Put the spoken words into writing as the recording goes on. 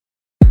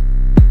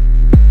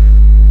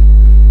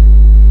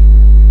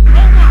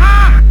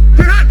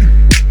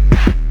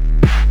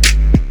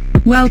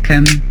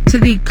Welcome to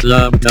the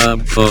Club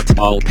Dub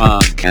Football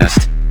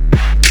Podcast,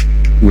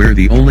 where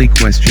the only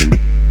question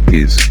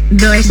is,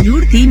 does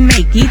your team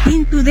make it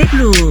into the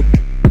club?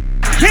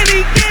 Can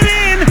he get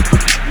in?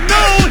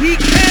 No, he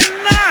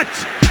cannot!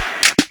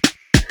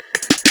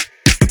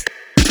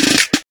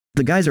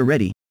 The guys are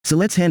ready, so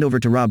let's hand over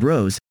to Rob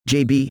Rose,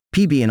 JB,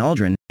 PB and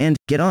Aldrin, and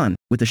get on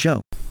with the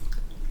show.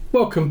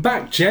 Welcome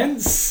back,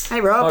 gents.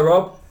 Hey, Rob. Hi,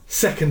 Rob.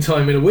 Second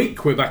time in a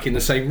week, we're back in the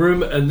same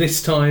room, and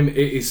this time it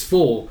is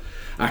for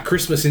our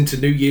Christmas into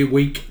New Year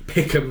week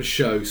Pick'em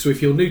show. So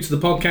if you're new to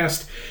the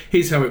podcast,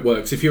 here's how it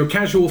works. If you're a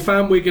casual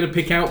fan, we're going to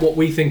pick out what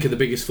we think are the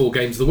biggest four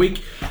games of the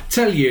week,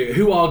 tell you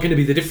who are going to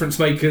be the difference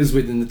makers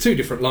within the two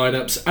different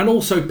lineups, and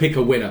also pick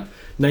a winner,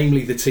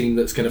 namely the team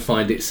that's going to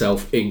find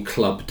itself in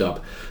Club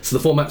Dub. So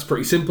the format's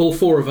pretty simple.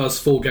 Four of us,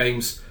 four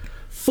games,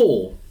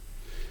 four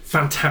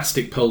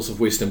fantastic pearls of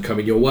wisdom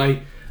coming your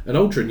way. And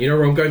Aldrin, you know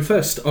where I'm going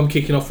first. I'm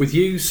kicking off with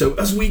you. So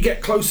as we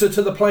get closer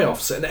to the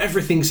playoffs and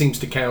everything seems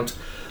to count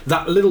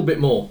that little bit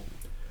more,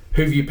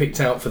 who have you picked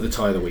out for the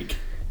tie of the week?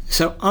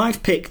 So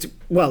I've picked,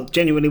 well,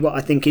 genuinely what I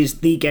think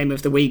is the game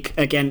of the week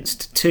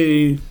against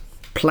two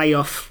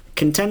playoff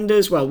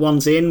contenders. Well,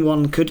 one's in,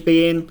 one could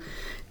be in.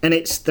 And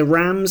it's the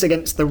Rams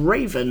against the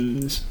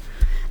Ravens.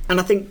 And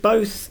I think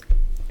both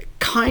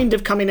kind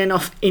of coming in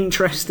off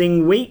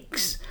interesting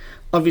weeks.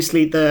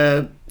 Obviously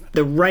the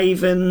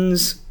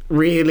Ravens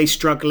really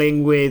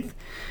struggling with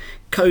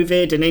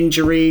COVID and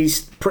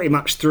injuries pretty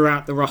much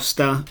throughout the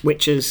roster,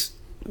 which has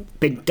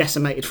been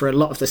decimated for a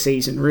lot of the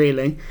season,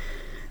 really.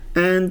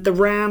 And the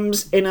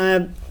Rams in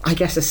a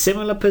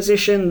similar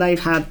position.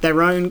 They've had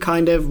their own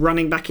kind of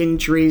running back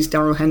injuries.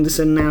 Darrell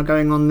Henderson now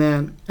going on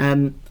their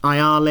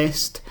IR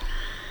list.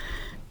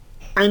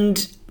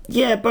 And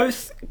yeah,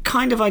 both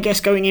kind of,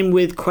 going in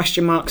with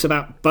question marks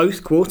about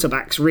both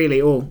quarterbacks,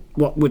 really, or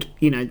what would,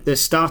 the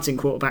starting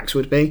quarterbacks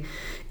would be,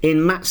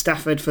 in Matt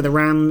Stafford for the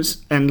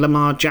Rams and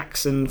Lamar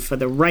Jackson for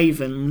the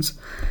Ravens.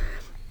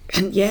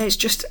 And yeah, it's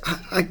just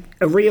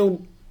a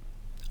real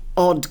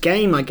odd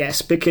game, I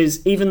guess,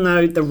 because even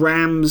though the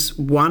Rams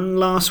won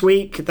last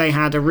week, they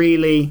had a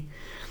really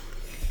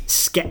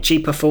sketchy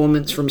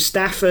performance from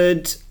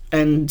Stafford,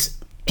 and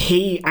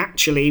he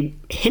actually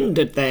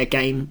hindered their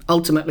game.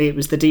 Ultimately, it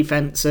was the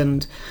defense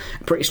and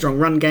a pretty strong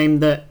run game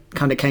that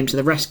kind of came to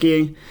the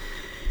rescue.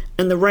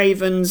 And the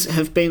Ravens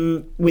have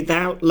been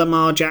without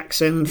Lamar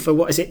Jackson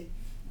for,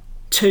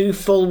 2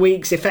 full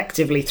weeks?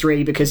 Effectively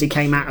 3, because he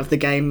came out of the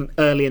game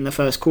early in the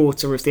first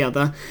quarter of the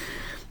other.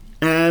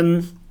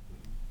 And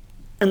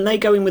they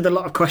go in with a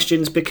lot of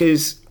questions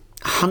because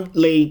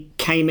Huntley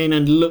came in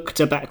and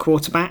looked a better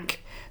quarterback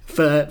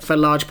for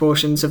large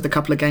portions of the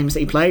couple of games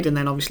that he played, and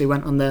then obviously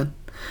went on the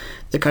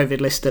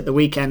COVID list at the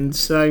weekend.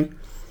 So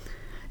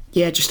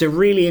yeah, just a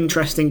really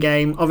interesting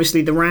game.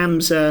 Obviously the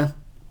Rams are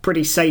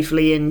pretty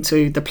safely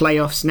into the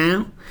playoffs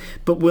now,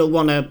 but will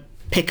want to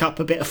pick up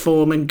a bit of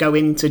form and go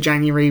into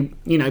January,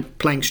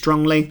 playing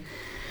strongly.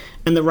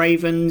 And the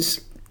Ravens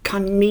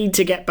kind of need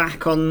to get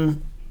back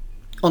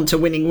onto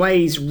winning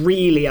ways,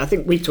 really. I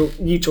think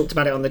you talked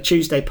about it on the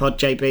Tuesday pod,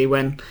 JB,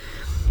 when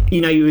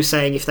you were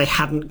saying if they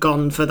hadn't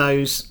gone for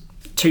those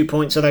 2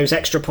 points or those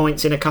extra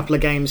points in a couple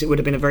of games, it would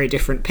have been a very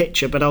different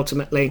picture. But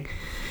ultimately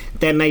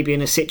they're maybe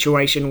in a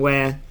situation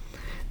where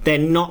they're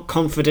not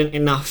confident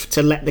enough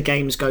to let the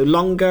games go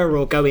longer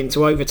or go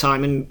into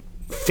overtime and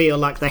feel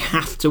like they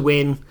have to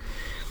win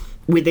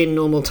within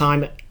normal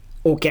time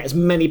or get as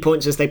many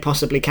points as they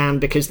possibly can,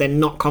 because they're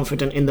not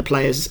confident in the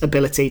players'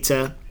 ability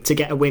to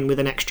get a win with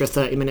an extra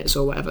 30 minutes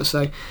or whatever.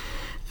 So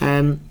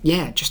I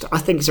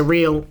think it's a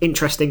real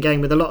interesting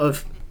game with a lot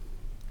of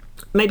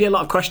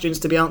questions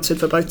to be answered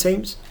for both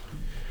teams.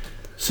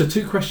 So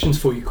 2 questions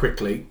for you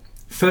quickly.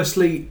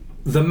 Firstly,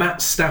 the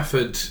Matt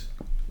Stafford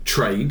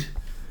trade.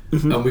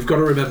 Mm-hmm. And we've got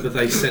to remember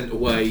they sent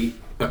away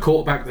a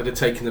quarterback that had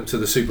taken them to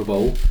the Super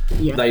Bowl.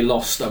 Yeah. They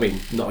lost,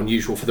 not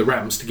unusual for the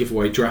Rams to give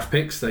away draft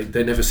picks.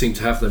 They never seem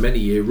to have them any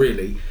year,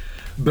 really.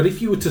 But if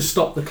you were to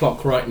stop the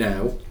clock right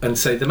now and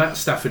say the Matt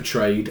Stafford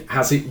trade,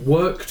 has it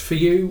worked for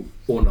you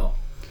or not?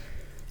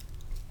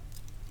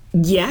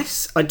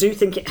 Yes, I do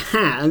think it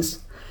has,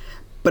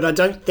 but I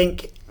don't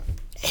think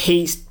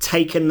he's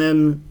taken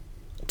them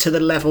to the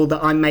level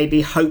that I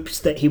maybe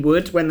hoped that he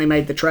would when they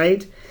made the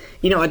trade.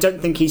 I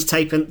don't think he's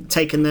taken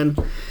them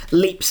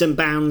leaps and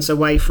bounds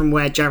away from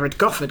where Jared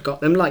Goff had got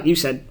them. Like you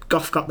said,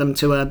 Goff got them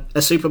to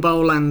a Super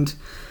Bowl and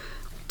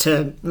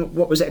to,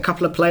 a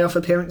couple of playoff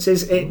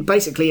appearances.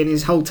 Basically, in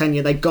his whole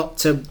tenure, they got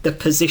to the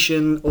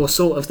position, or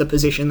sort of the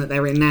position that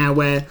they're in now,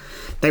 where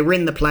they were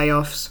in the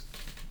playoffs.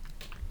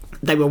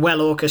 They were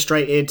well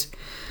orchestrated.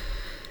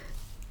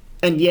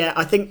 And yeah,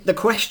 I think the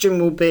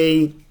question will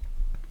be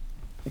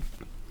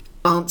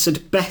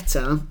answered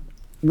better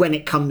when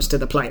it comes to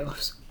the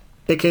playoffs.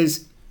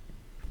 Because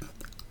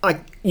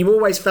you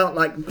always felt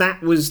like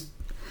that was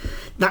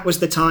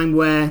the time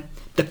where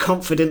the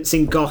confidence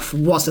in Goff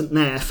wasn't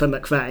there for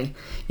McVay.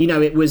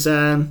 It was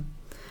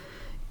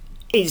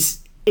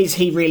is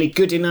he really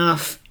good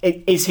enough?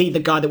 is he the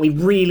guy that we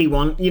really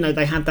want? You know,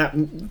 they had that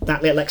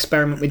little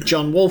experiment with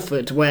John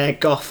Walford where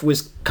Goff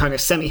was kind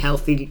of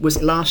semi-healthy. Was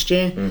it last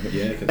year?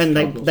 Yeah, And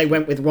they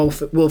went with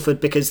Walford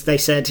because they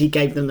said he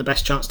gave them the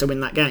best chance to win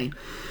that game.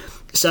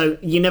 So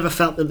you never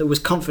felt that there was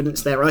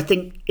confidence there. I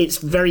think it's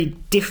very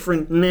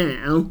different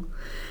now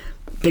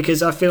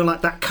because I feel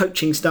like that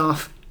coaching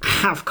staff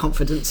have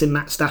confidence in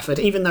Matt Stafford.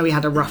 Even though he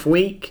had a rough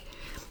week,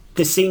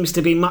 there seems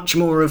to be much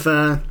more of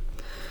an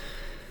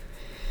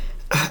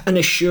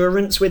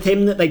assurance with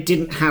him that they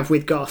didn't have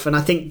with Goff. And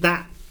I think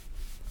that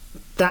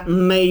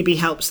maybe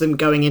helps them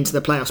going into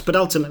the playoffs. But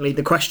ultimately,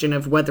 the question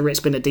of whether it's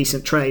been a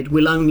decent trade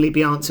will only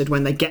be answered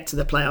when they get to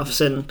the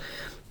playoffs. And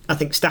I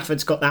think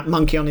Stafford's got that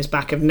monkey on his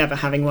back of never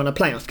having won a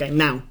playoff game.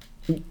 Now,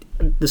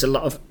 there's a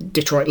lot of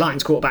Detroit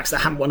Lions quarterbacks that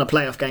haven't won a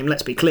playoff game,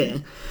 let's be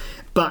clear.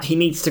 But he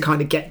needs to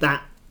kind of get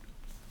that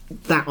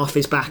off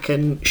his back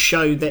and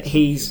show that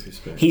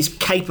he's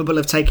capable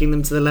of taking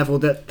them to the level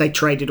that they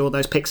traded all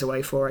those picks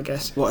away for, I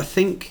guess. Well, I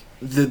think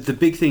the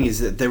big thing is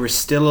that there is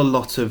still a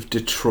lot of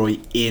Detroit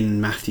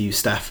in Matthew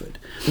Stafford.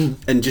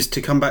 And just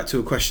to come back to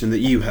a question that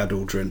you had,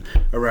 Aldrin,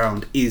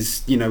 around is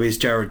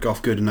Jared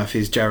Goff good enough?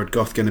 Is Jared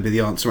Goff going to be the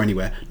answer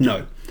anywhere?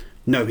 No,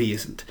 he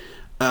isn't.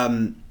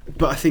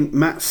 But I think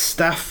Matt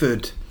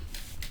Stafford,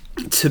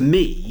 to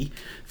me,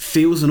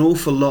 feels an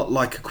awful lot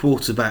like a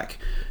quarterback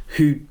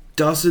who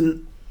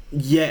doesn't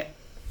yet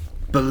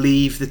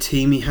believe the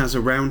team he has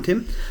around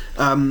him.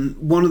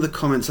 One of the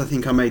comments I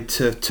think I made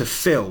to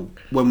Phil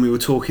when we were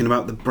talking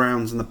about the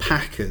Browns and the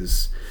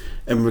Packers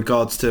in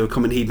regards to a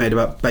comment he'd made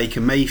about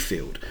Baker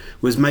Mayfield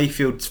was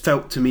Mayfield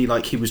felt to me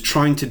like he was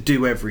trying to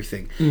do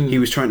everything. He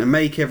was trying to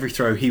make every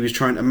throw. He was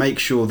trying to make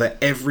sure that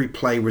every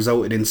play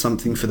resulted in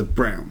something for the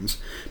Browns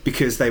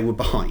because they were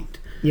behind.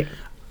 Yeah.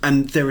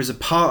 And there is a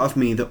part of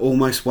me that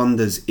almost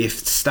wonders if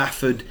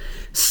Stafford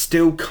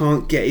still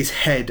can't get his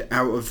head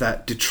out of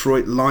that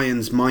Detroit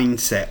Lions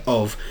mindset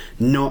of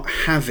not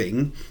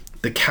having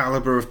the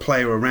caliber of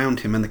player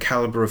around him and the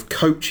caliber of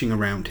coaching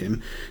around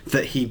him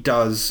that he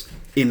does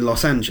in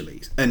Los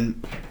Angeles.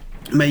 And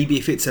maybe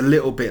if it's a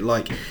little bit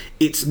like,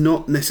 it's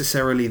not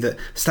necessarily that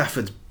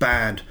Stafford's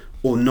bad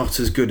or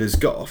not as good as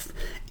Goff,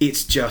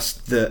 it's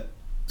just that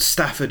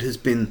Stafford has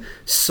been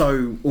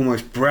so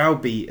almost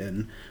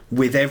browbeaten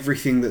with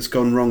everything that's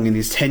gone wrong in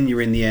his tenure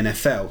in the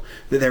NFL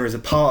that there is a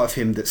part of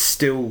him that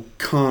still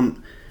can't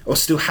or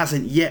still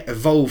hasn't yet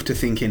evolved to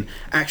thinking,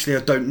 actually,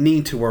 I don't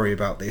need to worry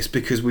about this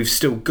because we've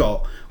still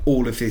got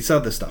all of this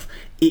other stuff.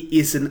 It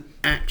isn't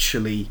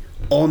actually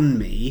on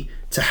me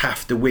to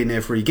have to win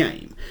every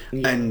game.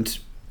 Yeah. And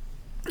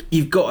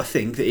you've got to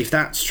think that if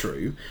that's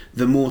true,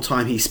 the more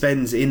time he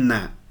spends in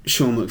that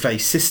Sean McVay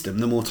system,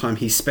 the more time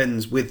he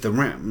spends with the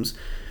Rams,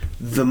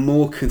 the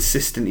more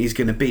consistent he's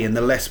going to be and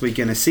the less we're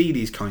going to see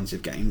these kinds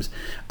of games,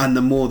 and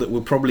the more that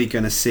we're probably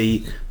going to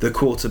see the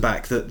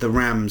quarterback that the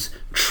Rams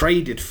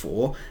traded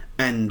for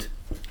and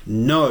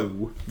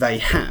know they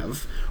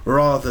have,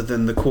 rather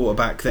than the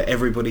quarterback that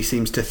everybody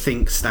seems to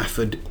think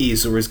Stafford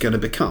is or is going to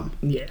become.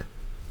 Yeah.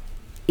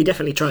 He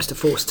definitely tries to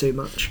force too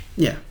much.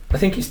 Yeah. I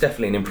think it's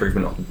definitely an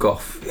improvement on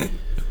Goff.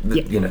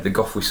 The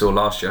Goff we saw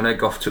last year. I know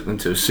Goff took them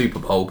to a Super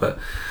Bowl, but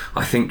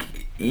I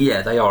think,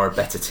 they are a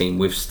better team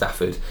with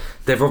Stafford.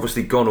 They've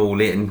obviously gone all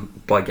in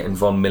by getting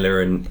Von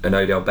Miller and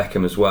Odell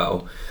Beckham as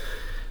well.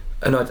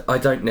 And I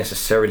don't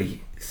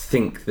necessarily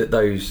think that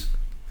those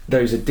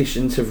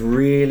additions have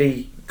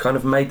really kind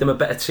of made them a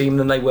better team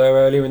than they were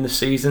earlier in the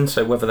season.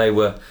 So whether they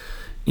were,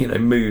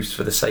 moves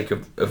for the sake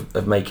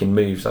of making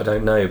moves, I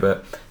don't know.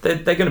 But they're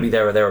going to be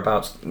there or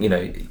thereabouts.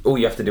 All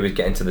you have to do is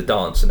get into the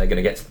dance and they're going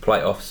to get to the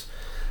playoffs.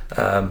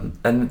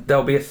 And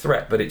they'll be a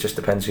threat, but it just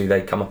depends who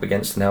they come up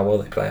against and how well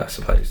they play, I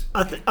suppose.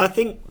 I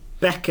think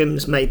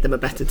Beckham's made them a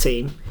better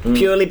team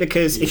purely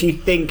because if you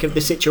think of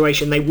the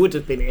situation they would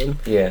have been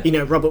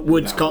in, Robert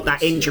Woods got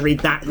that injury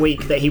that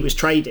week that he was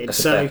traded. That's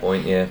a fair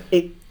point, yeah.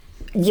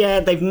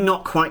 They've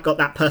not quite got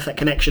that perfect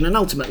connection, and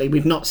ultimately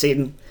we've not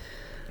seen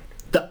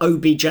the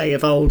OBJ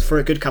of old for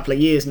a good couple of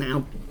years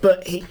now,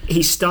 but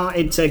he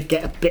started to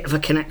get a bit of a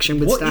connection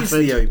with Stafford. What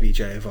is the OBJ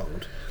of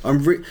old?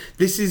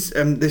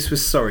 This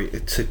was sorry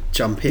to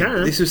jump in.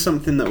 No. This was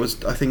something that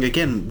was, I think,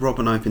 again, Rob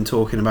and I have been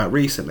talking about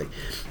recently.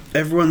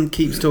 Everyone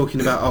keeps talking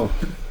about,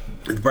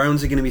 the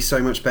Browns are going to be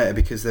so much better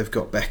because they've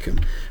got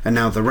Beckham, and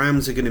now the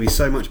Rams are going to be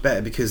so much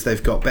better because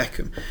they've got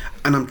Beckham.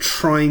 And I'm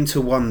trying to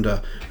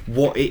wonder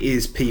what it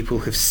is people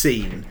have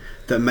seen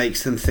that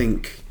makes them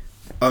think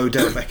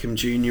Odell Beckham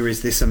Jr.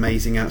 is this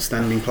amazing,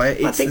 outstanding player.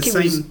 It's the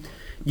same.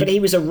 But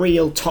he was a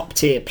real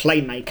top-tier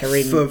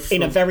playmaker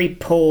in a very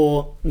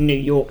poor New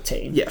York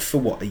team. Yeah, for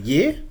what, a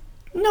year?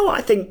 No,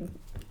 I think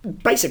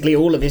basically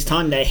all of his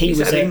time there, he was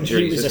a star. I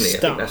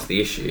think that's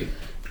the issue.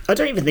 I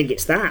don't even think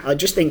it's that. I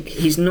just think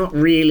he's not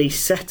really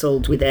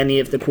settled with any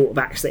of the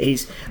quarterbacks that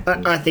he's...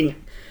 I think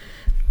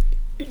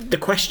the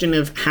question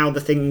of how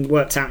the thing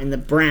worked out in the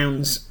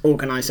Browns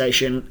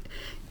organisation,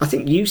 I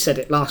think you said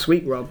it last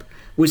week, Rob,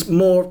 was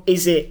more,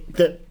 is it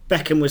that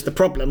Beckham was the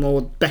problem,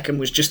 or Beckham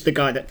was just the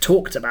guy that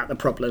talked about the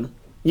problem?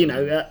 You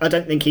know, I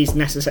don't think he's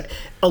necessary.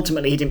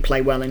 Ultimately, he didn't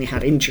play well and he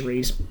had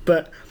injuries,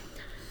 but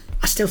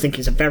I still think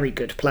he's a very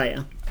good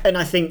player. And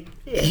I think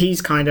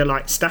he's kind of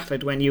like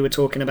Stafford when you were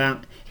talking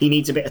about he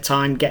needs a bit of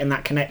time getting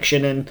that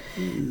connection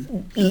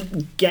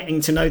and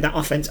getting to know that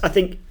offense. I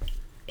think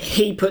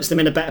he puts them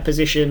in a better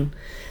position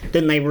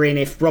than they were in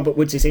if Robert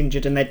Woods is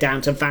injured and they're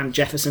down to Van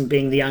Jefferson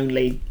being the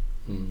only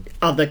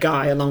other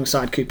guy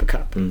alongside Cooper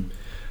Kupp.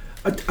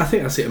 I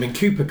think that's it. I mean,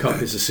 Cooper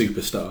Kupp is a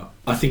superstar.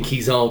 I think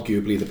he's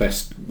arguably the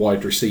best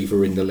wide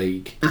receiver in the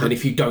league. And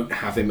if you don't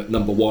have him at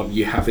number one,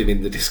 you have him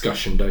in the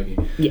discussion, don't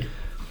you? Yeah.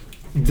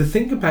 The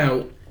thing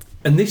about,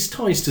 and this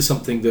ties to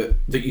something that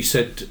you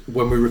said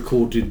when we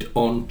recorded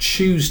on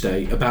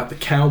Tuesday about the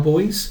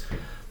Cowboys.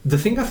 The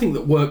thing I think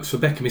that works for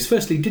Beckham is,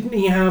 firstly,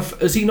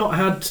 has he not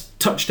had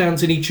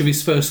touchdowns in each of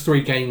his first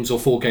 3 games or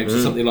 4 games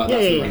or something like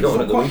that?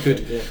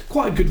 Yeah.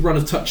 Quite a good run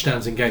of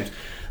touchdowns in games.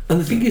 And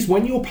the thing is,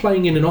 when you're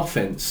playing in an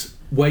offence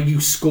where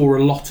you score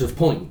a lot of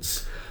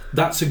points,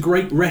 that's a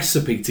great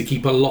recipe to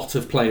keep a lot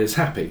of players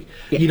happy.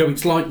 Yeah. You know,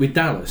 it's like with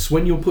Dallas,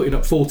 when you're putting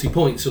up 40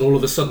 points and all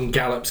of a sudden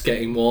Gallup's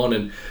getting 1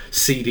 and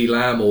CeeDee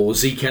Lamb or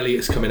Zeke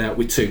Elliott's coming out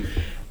with 2,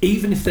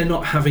 even if they're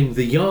not having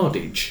the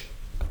yardage,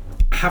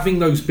 having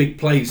those big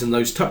plays and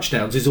those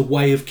touchdowns is a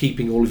way of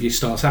keeping all of your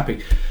stars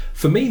happy.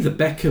 For me, the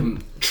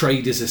Beckham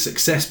trade is a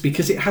success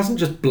because it hasn't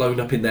just blown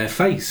up in their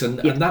face, and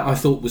that I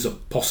thought was a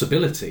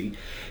possibility.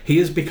 He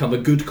has become a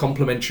good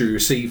complementary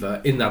receiver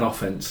in that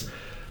offence.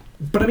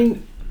 But I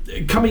mean,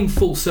 coming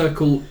full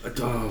circle,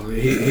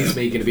 here's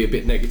me going to be a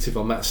bit negative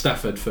on Matt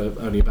Stafford for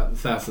only about the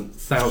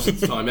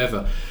thousandth time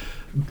ever.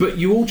 But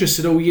you all just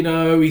said,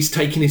 he's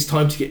taking his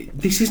time to get...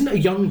 This isn't a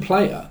young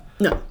player.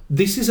 No.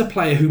 This is a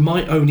player who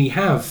might only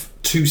have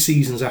 2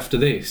 seasons after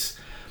this.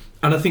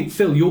 And I think,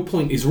 Phil, your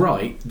point is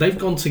right. They've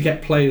gone to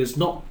get players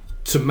not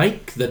to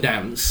make the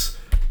dance,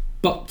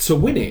 but to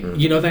win it.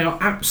 You know, they are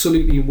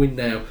absolutely in win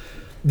now.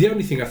 The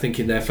only thing I think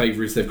in their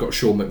favour is they've got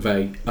Sean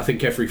McVay. I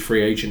think every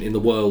free agent in the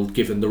world,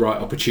 given the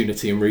right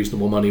opportunity and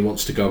reasonable money,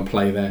 wants to go and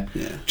play there.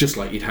 Yeah. Just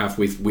like you'd have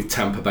with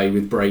Tampa Bay,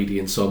 with Brady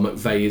and so on.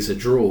 McVay is a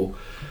draw.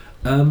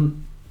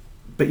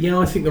 But yeah,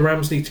 I think the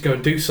Rams need to go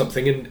and do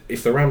something. And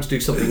if the Rams do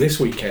something this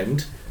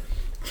weekend,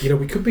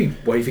 we could be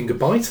waving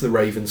goodbye to the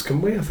Ravens,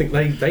 couldn't we? I think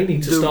they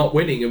need to start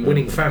winning and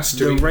winning fast.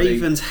 The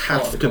Ravens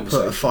have to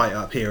put a fight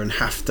up here and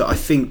have to, I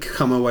think,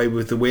 come away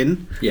with the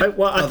win. Yeah.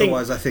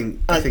 Otherwise, I think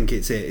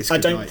it's it. I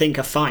don't think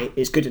a fight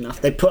is good enough.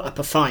 They put up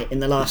a fight in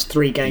the last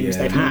 3 games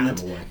they've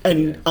had,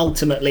 and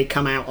ultimately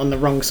come out on the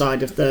wrong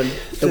side of the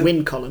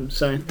win column.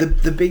 So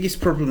the biggest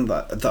problem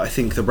that I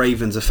think the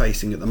Ravens are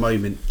facing at the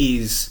moment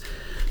is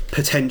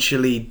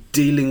potentially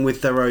dealing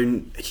with their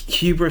own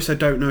hubris. I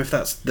don't know if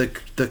that's the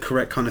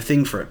correct kind of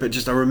thing for it, but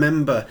just I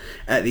remember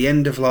at the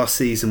end of last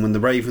season when the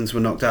Ravens were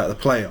knocked out of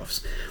the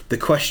playoffs, the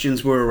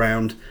questions were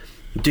around,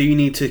 do you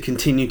need to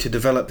continue to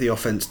develop the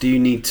offense? Do you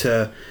need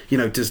to,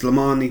 does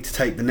Lamar need to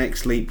take the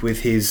next leap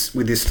with his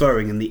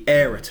throwing and the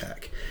air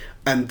attack?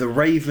 And the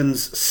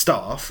Ravens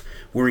staff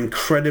were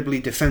incredibly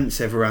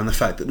defensive around the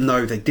fact that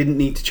no, they didn't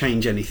need to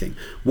change anything.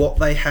 What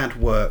they had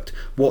worked,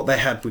 what they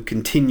had would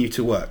continue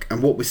to work.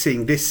 And what we're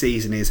seeing this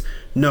season is,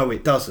 no,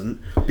 it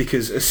doesn't,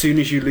 because as soon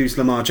as you lose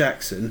Lamar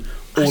Jackson,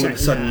 all of a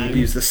sudden you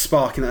lose the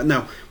spark in that.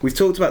 Now, we've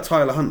talked about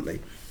Tyler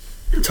Huntley.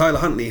 Tyler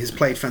Huntley has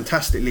played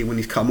fantastically when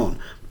he's come on,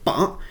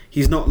 but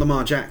he's not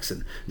Lamar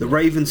Jackson. The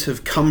Ravens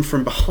have come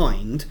from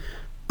behind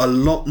a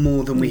lot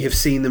more than we have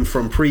seen them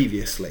from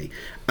previously,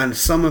 and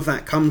some of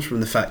that comes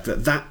from the fact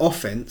that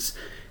offense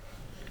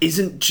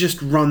isn't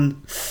just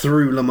run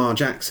through Lamar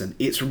Jackson,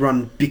 it's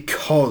run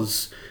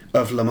because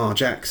of Lamar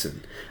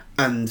Jackson,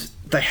 and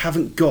they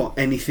haven't got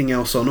anything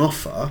else on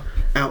offer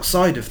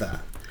outside of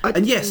that.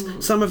 And yes,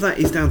 some of that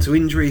is down to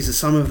injuries and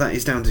some of that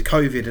is down to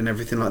COVID and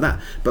everything like that.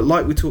 But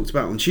like we talked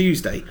about on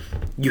Tuesday,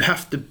 you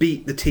have to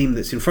beat the team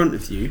that's in front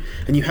of you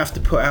and you have to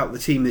put out the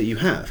team that you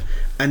have.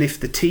 And if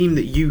the team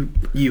that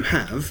you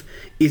have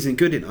isn't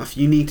good enough,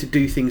 you need to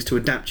do things to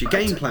adapt your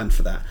game plan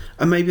for that.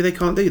 And maybe they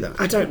can't do that.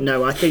 I don't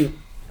know. I think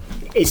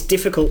it's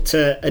difficult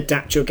to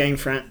adapt your game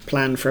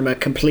plan from a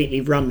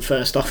completely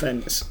run-first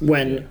offence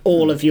when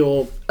all of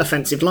your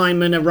offensive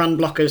linemen are run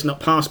blockers, not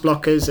pass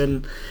blockers,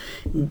 and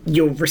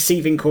your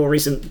receiving core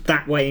isn't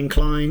that way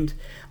inclined.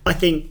 I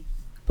think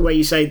where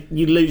you say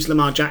you lose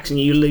Lamar Jackson,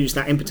 you lose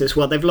that impetus.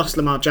 Well, they've lost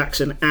Lamar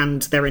Jackson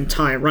and their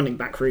entire running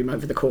back room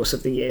over the course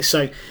of the year.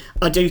 So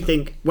I do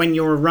think when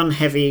you're a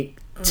run-heavy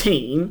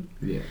team,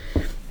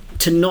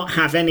 to not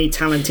have any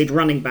talented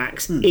running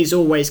backs is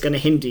always going to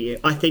hinder you.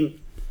 I think,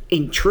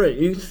 in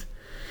truth,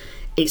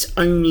 it's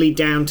only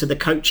down to the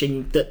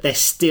coaching that they're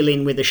still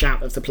in with a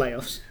shout of the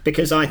playoffs.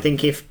 Because I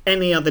think if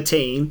any other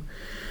team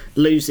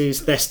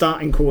loses their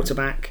starting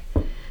quarterback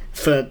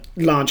for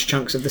large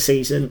chunks of the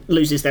season,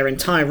 loses their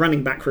entire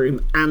running back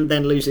room, and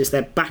then loses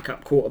their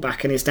backup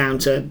quarterback and is down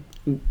to,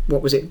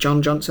 what was it,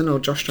 John Johnson or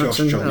Josh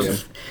Johnson?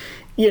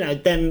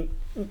 Then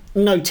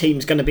no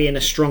team's going to be in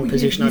a strong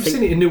position. You've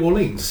seen it in New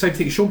Orleans. Same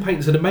thing. Sean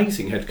Payton's an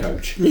amazing head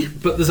coach,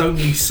 but there's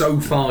only so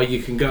far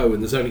you can go,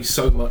 and there's only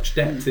so much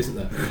depth, isn't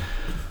there?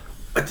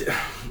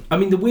 I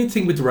mean, the weird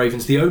thing with the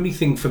Ravens, the only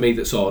thing for me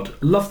that's odd,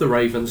 love the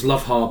Ravens,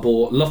 love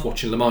Harbaugh, love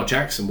watching Lamar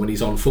Jackson when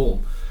he's on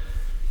form.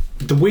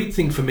 The weird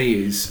thing for me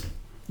is,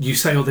 you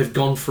say, oh, they've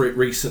gone for it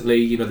recently,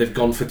 you know, they've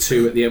gone for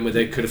 2 at the end where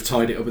they could have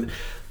tied it up.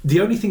 The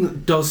only thing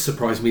that does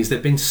surprise me is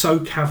they've been so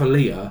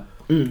cavalier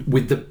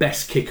with the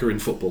best kicker in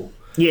football.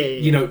 Yeah.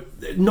 You know,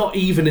 not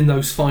even in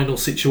those final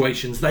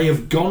situations. They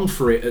have gone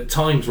for it at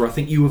times where I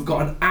think you have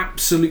got an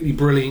absolutely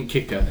brilliant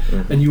kicker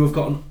and you have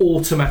got an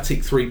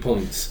automatic 3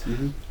 points,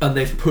 and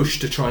they've pushed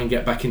to try and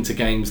get back into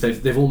games.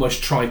 They've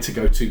almost tried to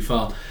go too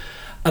far.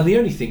 And the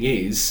only thing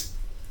is,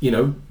 you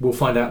know, we'll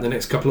find out in the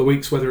next couple of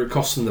weeks whether it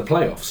costs them the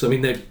playoffs. I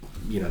mean,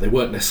 they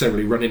weren't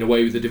necessarily running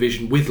away with the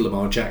division with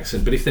Lamar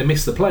Jackson, but if they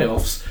miss the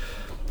playoffs,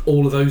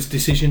 all of those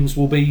decisions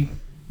will be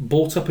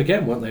brought up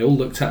again, won't they? All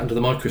looked at under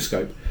the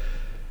microscope.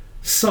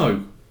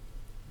 So,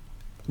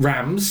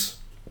 Rams,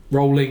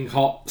 rolling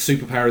hot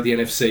superpower of the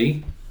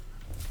NFC,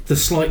 the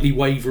slightly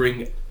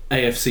wavering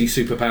AFC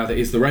superpower that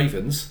is the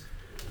Ravens.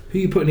 Who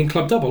are you putting in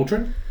Club Dub,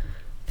 Aldrin?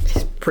 It's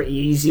a pretty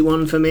easy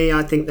one for me.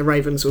 I think the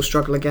Ravens will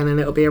struggle again and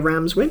it'll be a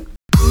Rams win.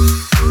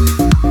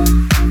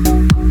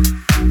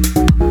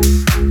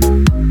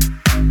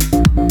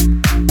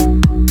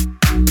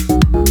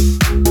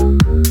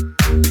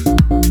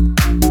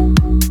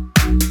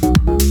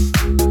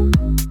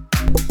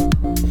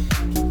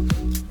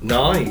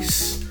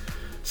 Nice.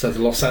 So the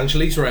Los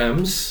Angeles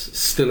Rams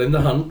still in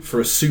the hunt for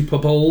a Super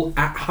Bowl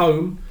at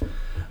home.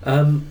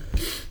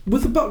 Were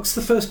the Bucks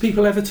the first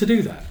people ever to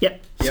do that?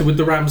 Yep. So would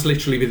the Rams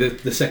literally be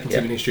the second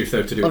team in history if they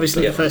were to do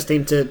Obviously it? the first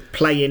team to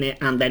play in it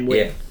and then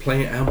win. Yeah.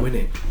 Play it and win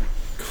it.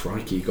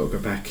 Crikey, you got to go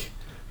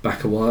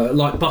back a while.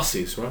 Like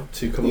buses, right?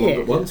 2 come along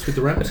at once with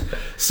the Rams.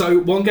 So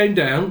 1 game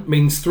down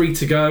means 3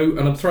 to go,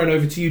 and I'm throwing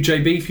over to you,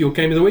 JB, for your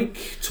game of the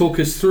week. Talk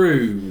us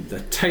through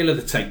the tale of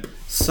the tape.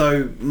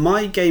 So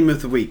my game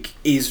of the week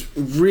is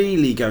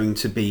really going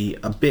to be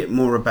a bit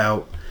more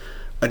about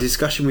a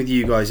discussion with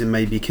you guys and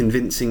maybe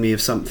convincing me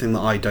of something that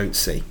I don't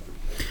see.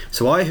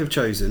 So I have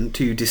chosen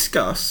to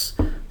discuss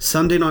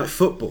Sunday Night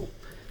Football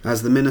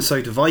as the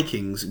Minnesota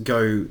Vikings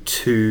go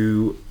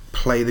to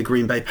play the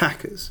Green Bay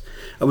Packers.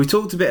 And we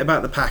talked a bit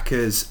about the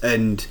Packers,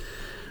 and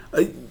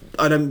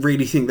I don't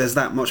really think there's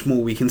that much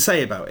more we can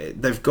say about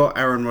it. They've got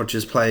Aaron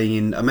Rodgers playing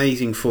in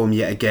amazing form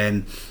yet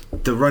again.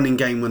 The running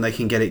game, when they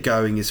can get it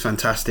going, is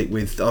fantastic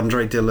with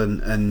Andre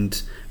Dillon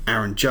and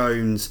Aaron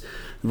Jones.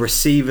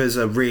 Receivers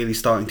are really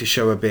starting to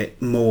show a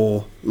bit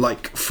more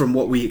like from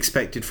what we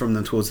expected from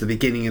them towards the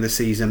beginning of the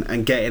season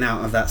and getting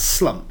out of that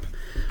slump.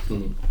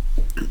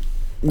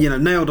 You know,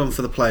 nailed on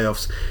for the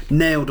playoffs.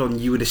 Nailed on,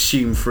 you would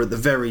assume, for at the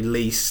very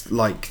least,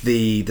 like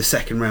the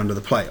second round of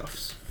the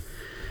playoffs.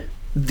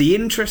 The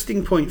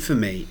interesting point for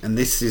me, and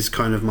this is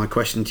kind of my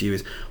question to you,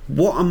 is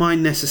what am I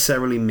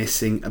necessarily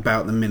missing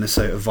about the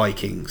Minnesota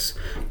Vikings?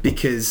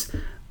 Because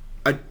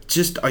I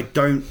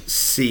don't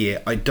see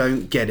it. I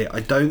don't get it.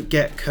 I don't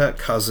get Kirk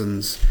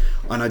Cousins,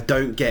 and I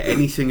don't get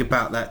anything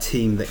about that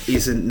team that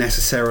isn't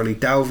necessarily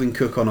Dalvin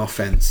Cook on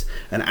offense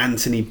and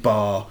Anthony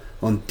Barr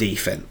on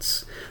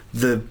defense.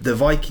 The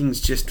Vikings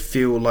just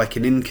feel like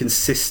an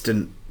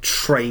inconsistent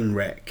train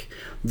wreck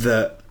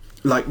that,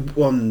 like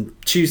on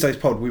Tuesday's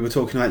pod, we were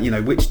talking about, you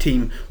know, which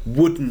team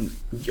would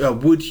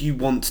you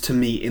want to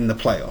meet in the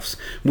playoffs?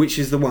 Which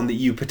is the one that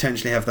you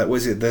potentially have that,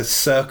 was it the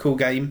circle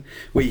game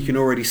where you can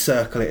already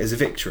circle it as a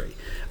victory?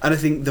 And I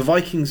think the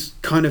Vikings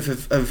kind of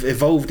have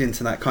evolved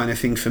into that kind of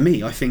thing for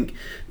me. I think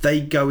they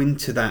go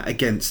into that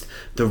against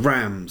the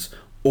Rams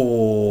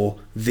or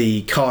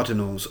the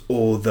Cardinals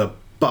or the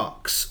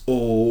Bucks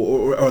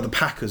or the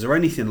Packers or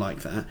anything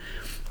like that.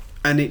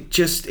 And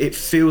it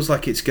feels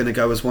like it's going to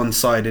go as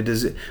one-sided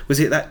as it was.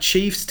 It that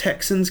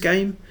Chiefs-Texans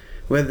game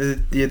where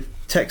the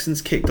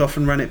Texans kicked off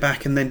and ran it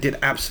back and then did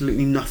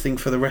absolutely nothing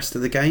for the rest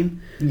of the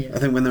game. I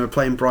think when they were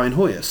playing Brian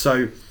Hoyer.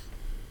 So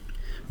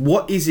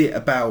what is it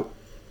about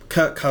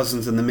Kirk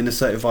Cousins and the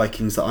Minnesota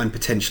Vikings that I'm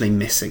potentially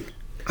missing?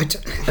 I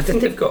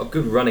think they've got a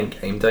good running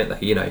game, don't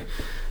they? You know,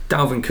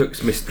 Dalvin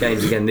Cook's missed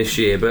games again this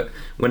year, but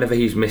whenever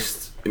he's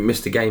missed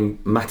a game,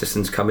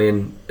 Mattison's come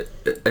in,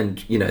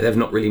 and you know they've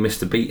not really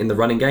missed a beat in the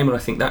running game, and I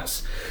think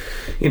that's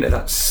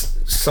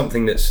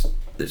something that's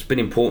been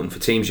important for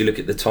teams. You look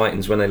at the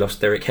Titans when they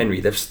lost Derrick Henry,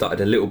 they've started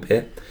a little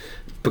bit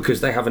because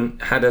they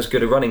haven't had as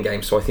good a running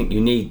game, so I think you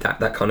need that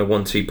kind of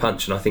 1-2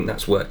 punch, and I think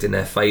that's worked in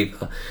their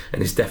favour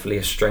and is definitely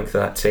a strength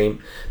of that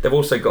team. They've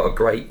also got a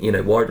great, you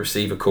know, wide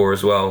receiver core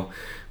as well.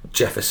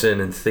 Jefferson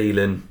and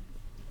Thielen,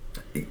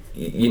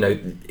 you know,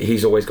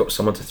 he's always got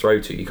someone to throw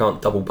to. You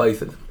can't double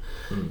both of them.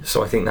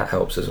 So I think that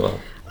helps as well.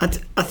 I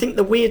think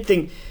the weird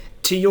thing,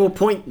 to your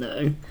point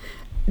though,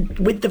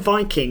 with the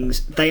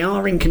Vikings, they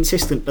are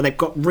inconsistent, but they've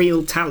got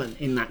real talent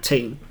in that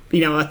team.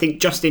 You know, I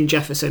think Justin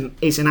Jefferson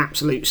is an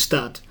absolute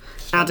stud.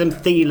 Adam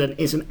Thielen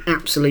is an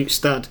absolute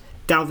stud.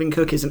 Dalvin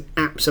Cook is an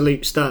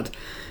absolute stud.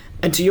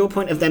 And to your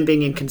point of them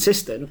being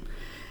inconsistent,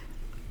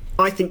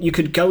 I think you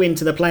could go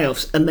into the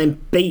playoffs and then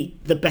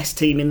beat the best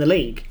team in the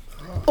league.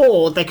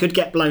 Or they could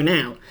get blown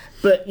out.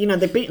 But, you know,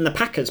 they've beaten the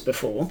Packers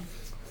before.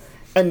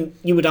 And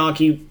you would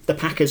argue the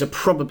Packers are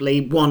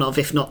probably one of,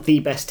 if not the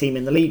best team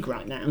in the league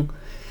right now.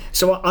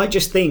 So I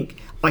just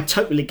think, I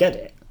totally get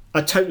it.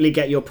 I totally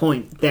get your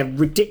point. They're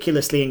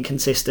ridiculously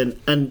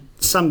inconsistent, and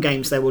some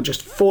games they will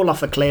just fall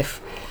off a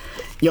cliff.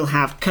 You'll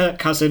have Kirk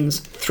Cousins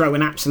throw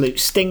an absolute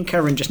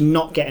stinker and just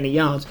not get any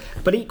yards.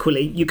 But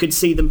equally, you could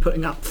see them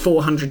putting up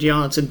 400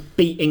 yards and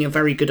beating a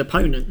very good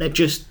opponent. They're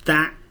just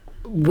that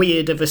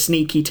weird of a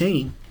sneaky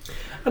team.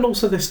 And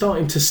also, they're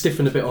starting to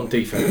stiffen a bit on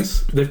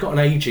defence. They've got an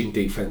ageing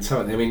defence,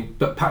 haven't they? I mean,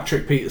 but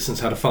Patrick Peterson's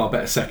had a far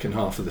better second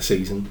half of the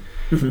season.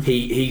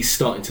 He's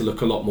starting to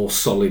look a lot more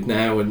solid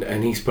now,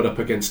 and he's put up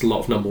against a lot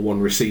of number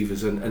one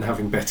receivers and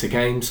having better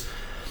games.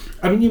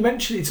 I mean, you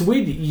mentioned it's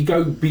weird that you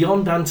go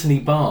beyond Anthony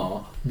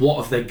Barr.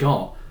 What have they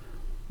got?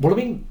 Well, I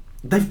mean,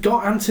 they've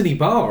got Anthony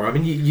Barr. I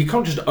mean, you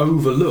can't just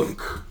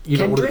overlook,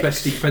 one of the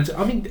best defensive.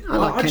 I mean,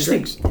 I just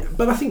think,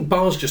 but I think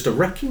Barr's just a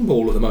wrecking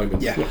ball at the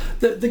moment. Yeah.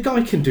 The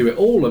guy can do it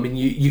all. I mean,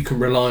 you can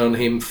rely on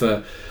him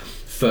for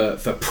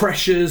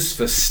pressures,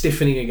 for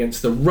stiffening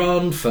against the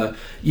run, for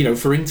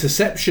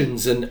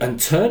interceptions and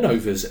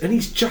turnovers, and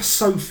he's just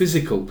so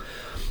physical.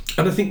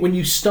 And I think when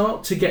you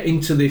start to get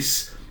into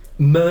this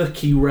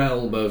murky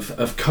realm of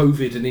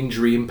COVID and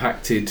injury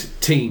impacted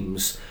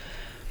teams,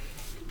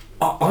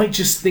 I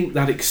just think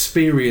that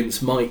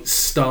experience might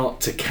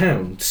start to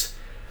count.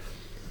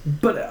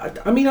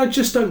 But I mean, I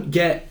just don't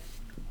get.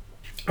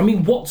 I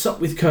mean, what's up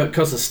with Kirk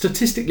Cousins?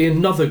 Statistically,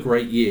 another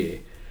great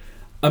year.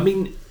 I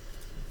mean,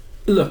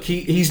 look,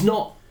 he's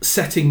not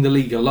setting the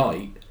league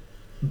alight,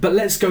 but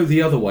let's go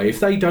the other way.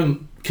 If they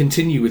don't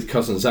continue with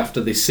Cousins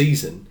after this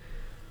season,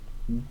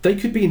 they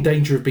could be in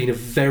danger of being a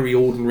very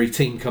ordinary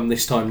team come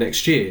this time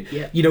next year.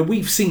 Yeah.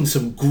 We've seen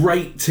some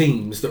great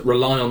teams that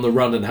rely on the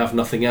run and have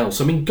nothing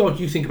else. I mean, God,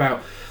 you think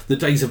about the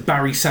days of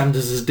Barry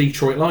Sanders as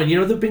Detroit Lion.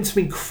 There have been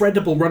some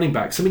incredible running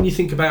backs. I mean, you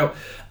think about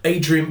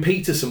Adrian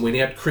Peterson when he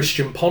had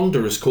Christian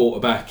Ponder as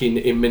quarterback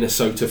in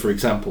Minnesota, for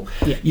example.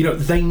 Yeah.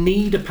 They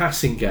need a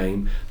passing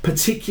game,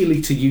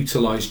 particularly to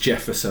utilise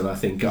Jefferson, I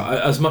think.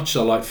 As much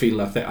as I like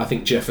Thielen, I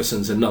think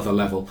Jefferson's another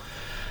level.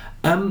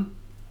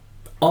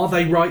 Are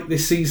they right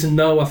this season?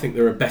 No, I think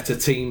there are better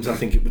teams. I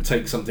think it would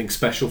take something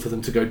special for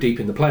them to go deep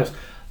in the playoffs.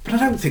 But I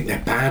don't think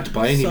they're bad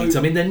by any means.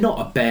 I mean, they're not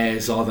a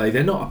Bears, are they?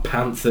 They're not a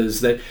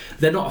Panthers. They're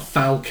not a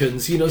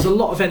Falcons. There's a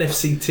lot of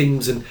NFC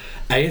teams and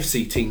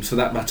AFC teams, for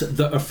that matter,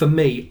 that are, for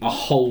me, a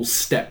whole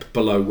step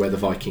below where the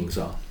Vikings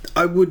are.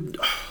 I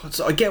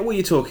get what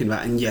you're talking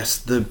about, and yes,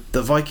 the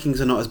Vikings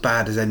are not as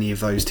bad as any of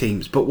those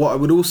teams. But what I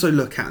would also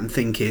look at and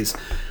think is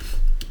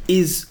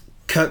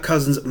Kirk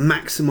Cousins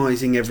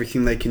maximising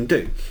everything they can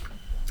do?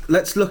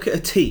 Let's look at a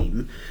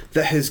team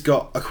that has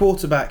got a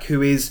quarterback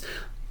who is,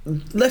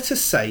 let us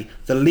say,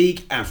 the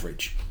league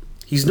average.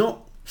 He's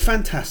not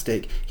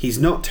fantastic, he's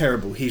not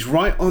terrible, he's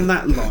right on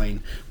that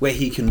line where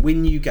he can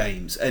win you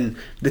games, and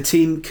the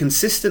team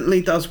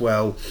consistently does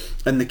well,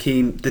 and the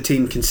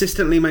team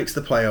consistently makes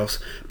the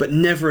playoffs, but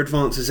never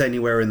advances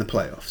anywhere in the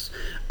playoffs.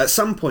 At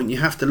some point you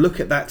have to look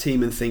at that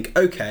team and think,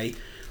 okay,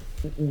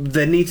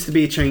 there needs to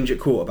be a change at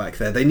quarterback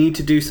there. They need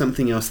to do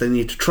something else. They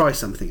need to try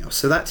something else.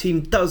 So that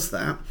team does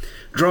that,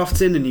 drafts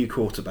in a new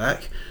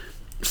quarterback.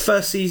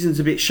 First season's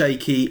a bit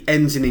shaky,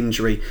 ends in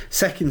injury.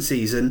 Second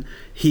season,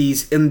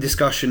 he's in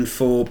discussion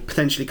for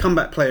potentially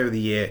comeback player of the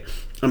year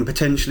and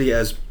potentially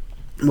as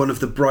one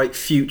of the bright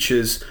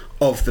futures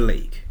of the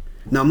league.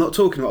 Now, I'm not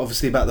talking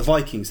obviously about the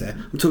Vikings there.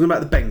 I'm talking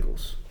about the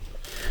Bengals.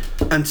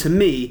 And to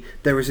me,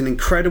 there is an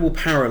incredible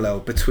parallel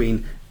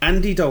between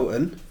Andy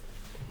Dalton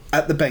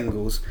at the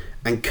Bengals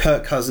and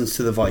Kirk Cousins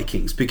to the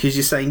Vikings, because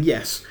you're saying,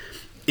 yes,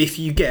 if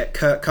you get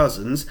Kirk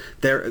Cousins,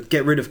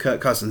 get rid of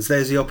Kirk Cousins,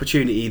 there's the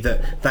opportunity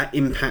that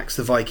impacts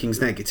the Vikings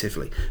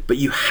negatively. But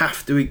you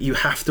have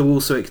to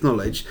also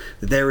acknowledge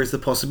that there is the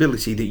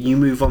possibility that you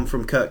move on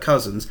from Kirk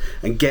Cousins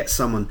and get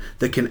someone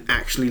that can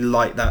actually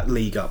light that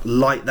league up,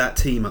 light that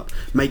team up,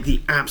 make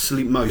the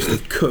absolute most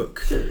of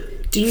Cook,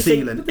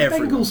 Thielen,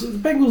 everyone.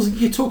 The Bengals,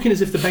 you're talking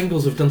as if the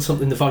Bengals have done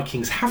something the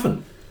Vikings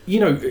haven't.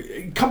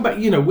 Come back.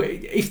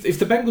 If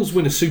the Bengals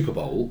win a Super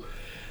Bowl.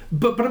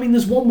 But I mean,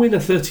 there's one winner,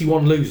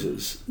 31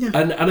 losers,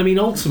 and I mean,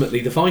 ultimately,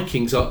 the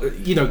Vikings are.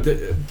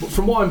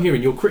 From what I'm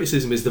hearing, your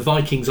criticism is the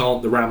Vikings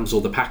aren't the Rams or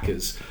the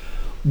Packers.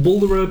 Well,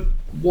 there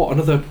are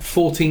another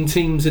 14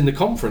 teams in the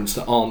conference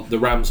that aren't the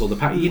Rams or the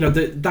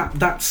Packers.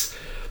 That's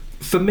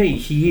for me.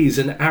 He is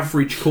an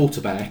average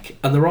quarterback,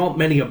 and there aren't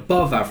many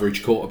above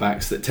average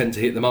quarterbacks that tend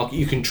to hit the market.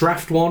 You can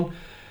draft one,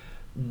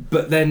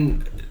 but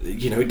then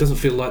it doesn't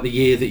feel like the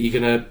year that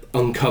you're going to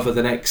uncover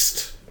the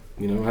next.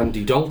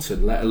 Andy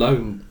Dalton, let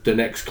alone the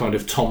next kind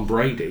of Tom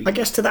Brady. I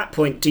guess to that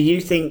point, do you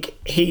think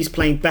he's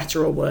playing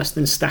better or worse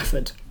than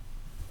Stafford?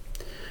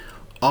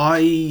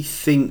 I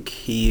think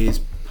he is.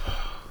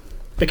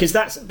 Because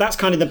that's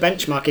kind of the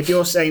benchmark. If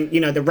you're saying,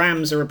 the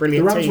Rams are a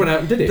brilliant team. The Rams went out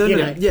and did it.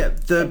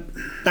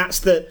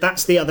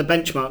 That's the other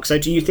benchmark. So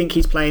do you think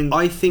he's playing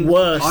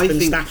worse than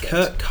Stafford?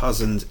 Kirk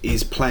Cousins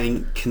is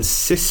playing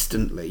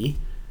consistently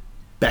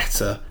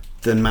better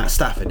than Matt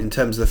Stafford in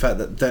terms of the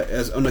fact that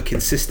as on a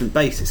consistent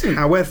basis.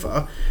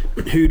 However,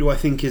 who do I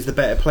think is the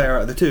better player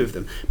out of the two of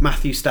them?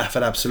 Matthew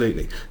Stafford,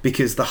 absolutely,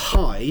 because the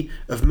high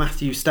of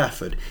Matthew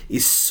Stafford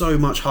is so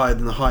much higher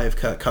than the high of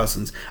Kirk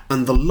Cousins,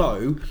 and the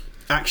low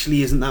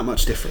actually isn't that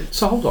much different.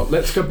 So hold on,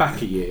 let's go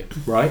back a year,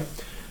 right?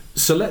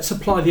 So let's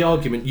apply the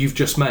argument you've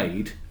just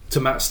made to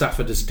Matt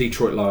Stafford as a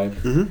Detroit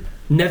Lion.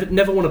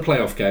 Never won a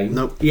playoff game.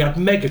 Nope. He had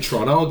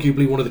Megatron,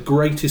 arguably one of the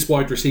greatest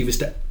wide receivers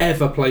to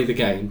ever play the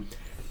game.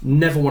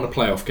 Never won a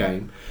playoff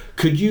game.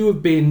 Could you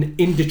have been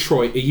in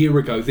Detroit a year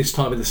ago, this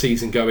time of the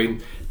season,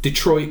 going,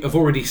 Detroit have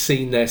already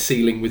seen their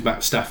ceiling with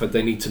Matt Stafford,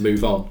 they need to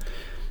move on?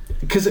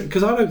 Because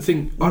I don't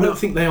think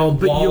they are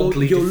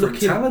wildly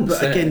different talents.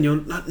 But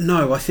again,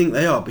 no, I think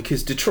they are,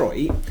 because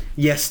Detroit,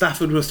 yes,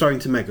 Stafford was throwing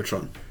to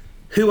Megatron.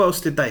 Who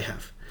else did they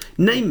have?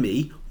 Name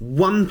me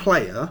one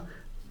player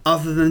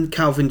other than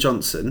Calvin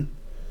Johnson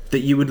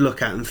that you would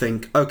look at and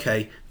think,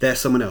 okay, there's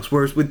someone else.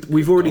 Whereas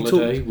we've already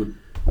talked.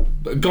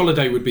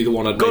 Golladay would be the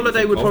one I'd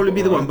Golladay would probably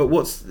be the one, but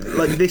what's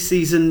like this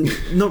season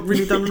not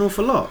really done an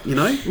awful lot, you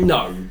know?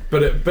 No,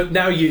 but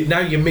now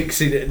you're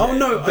mixing it. Oh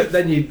no, but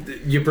then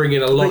you bring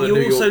in a lot of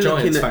New York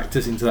Giants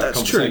factors into that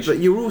conversation. That's true,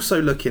 but you're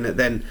also looking at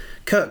then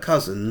Kirk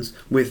Cousins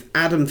with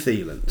Adam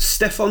Thielen,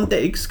 Stephon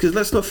Diggs, because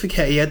let's not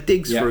forget he had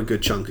Diggs for a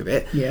good chunk of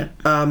it. Yeah.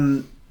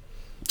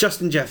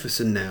 Justin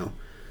Jefferson now,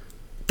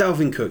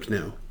 Dalvin Cook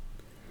now,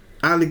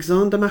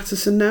 Alexander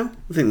Mattison now.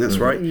 I think that's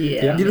right.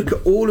 Yeah. You look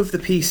at all of the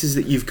pieces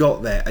that you've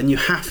got there, and you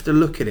have to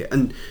look at it.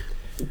 And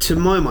to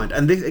my mind,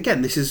 and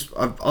this is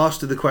I've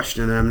asked the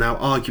question, and I'm now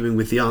arguing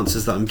with the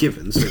answers that I'm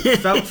given, so it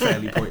felt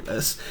fairly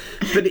pointless.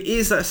 But it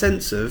is that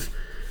sense of,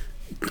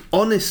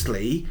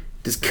 honestly,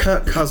 does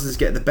Kirk Cousins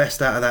get the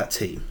best out of that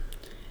team?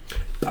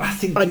 I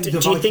think do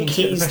you think get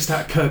the he's best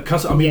out of Kirk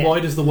Cousins? I mean, why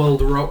does the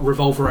world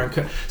revolve around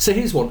Kirk? So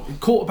here's one: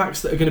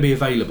 quarterbacks that are going to be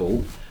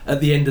available at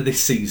the end of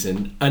this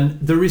season, and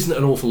there isn't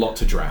an awful lot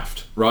to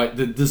draft, right?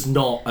 There's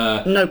not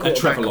no a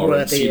Trevor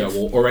Lawrence,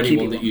 or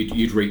anyone QB1. that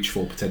you'd reach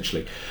for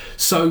potentially.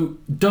 So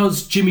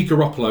does Jimmy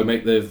Garoppolo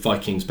make the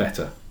Vikings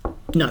better?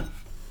 No.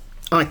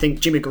 I think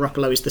Jimmy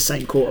Garoppolo is the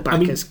same quarterback I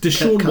mean, as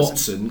Deshaun Kirk Cousins.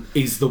 Watson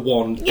is the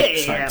one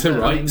X factor, but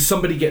right? I mean-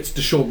 Somebody gets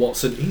Deshaun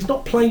Watson. He's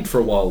not played for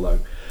a while though.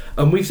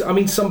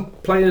 And some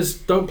players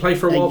don't play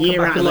for a while. year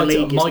Come back out and of the light it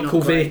league up. is Michael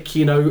not great.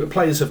 Vick,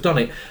 players have done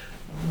it.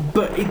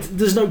 But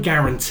there's no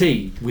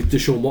guarantee with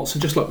Deshaun Watson.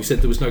 Just like we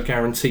said, there was no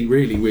guarantee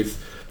really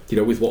with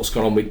what's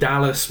gone on with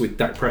Dallas, with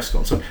Dak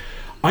Prescott. So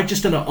I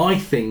just don't know. I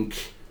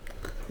think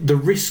the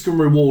risk and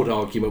reward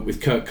argument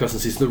with Kirk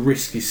Cousins is the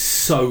risk is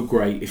so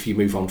great if you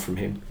move on from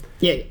him.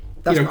 Yeah.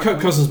 That's my Kirk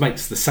point. Cousins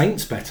makes the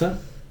Saints better,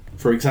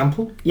 for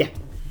example. Yeah.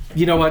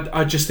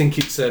 I just think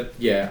it's I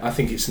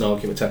think it's an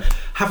argument.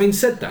 Having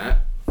said that,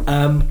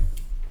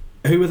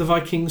 who are the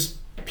Vikings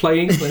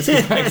playing? Let's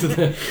get back to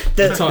the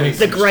Titans.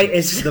 the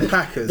greatest The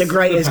Packers. the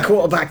greatest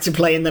quarterback to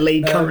play in the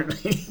league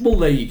currently. Well,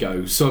 there you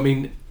go. So, I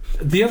mean,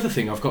 the other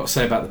thing I've got to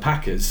say about the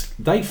Packers,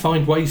 they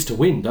find ways to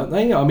win, don't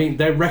they? I mean,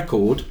 their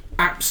record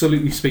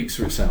absolutely speaks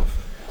for itself.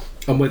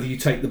 And whether you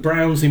take the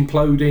Browns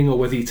imploding or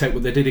whether you take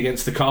what they did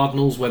against the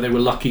Cardinals, where they were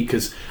lucky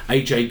because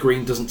AJ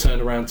Green doesn't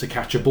turn around to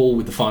catch a ball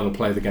with the final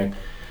play of the game.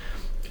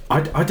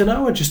 I don't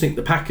know. I just think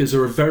the Packers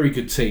are a very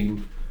good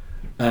team.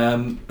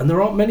 And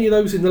there aren't many of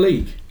those in the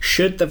league.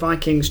 Should the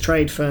Vikings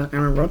trade for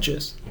Aaron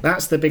Rodgers?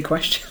 That's the big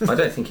question. I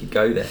don't think he'd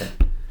go there.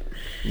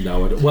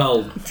 No, I don't.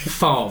 Well,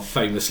 Favre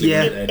famously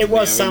went there, It didn't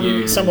was he? I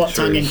mean, somewhat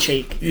true.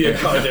 tongue-in-cheek. You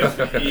kind of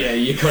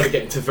get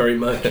into very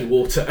murky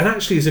water. And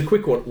actually, as a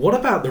quick one, what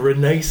about the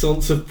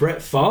renaissance of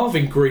Brett Favre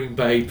in Green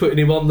Bay, putting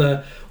him on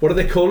the, what do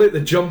they call it, the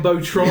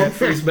Jumbotron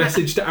for his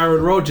message to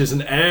Aaron Rodgers,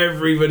 and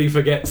everybody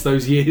forgets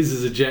those years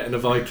as a Jet and a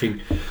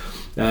Viking.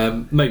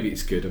 Maybe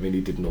it's good. I mean,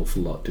 he did an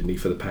awful lot, didn't he,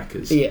 for the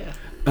Packers? Yeah.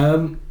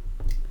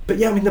 But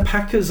yeah, I mean, the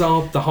Packers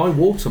are the high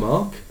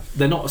watermark.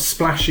 They're not as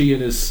splashy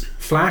and as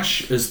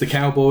flash as the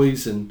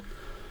Cowboys and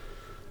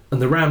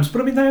the Rams,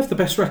 but I mean, they have the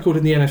best record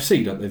in the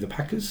NFC, don't they? The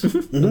Packers.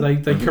 And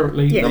they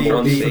currently Number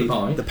one lead seed. the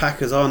pie. The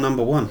Packers are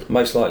number one.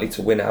 Most likely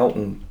to win out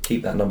and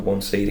keep that number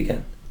one seed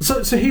again.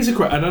 So here's a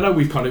question, and I know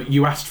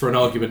you asked for an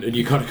argument and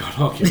you kind of got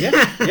an argument.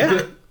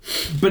 Yeah.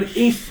 But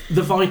if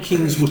the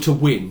Vikings were to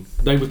win,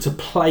 they were to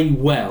play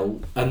well,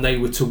 and they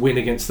were to win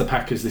against the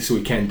Packers this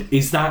weekend,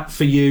 is that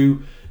for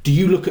you? Do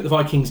you look at the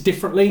Vikings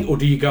differently, or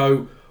do you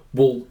go,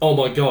 well, oh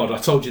my God, I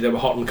told you they were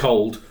hot and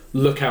cold.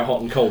 Look how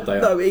hot and cold they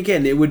are. No,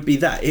 again, it would be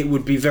that. It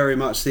would be very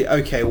much the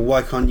okay. Well,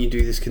 why can't you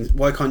do this?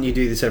 Why can't you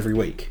do this every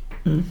week?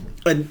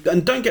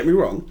 And don't get me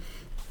wrong.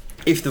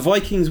 If the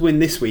Vikings win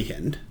this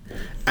weekend,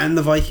 and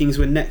the Vikings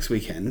win next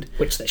weekend,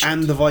 Which they should.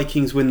 and the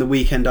Vikings win the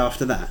weekend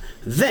after that,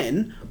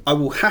 then I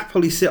will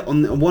happily sit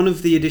on one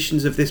of the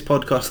editions of this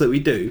podcast that we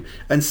do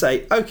and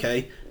say,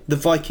 okay, the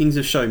Vikings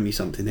have shown me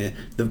something here.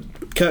 The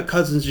Kirk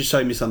Cousins has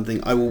shown me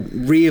something. I will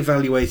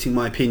re-evaluating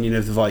my opinion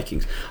of the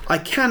Vikings. I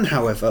can,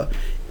 however,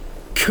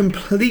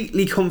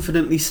 completely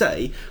confidently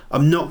say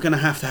I'm not going to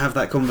have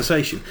that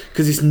conversation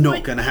because it's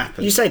not going to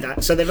happen. You say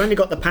that, so they've only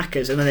got the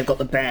Packers and then they've got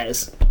the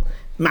Bears.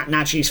 Matt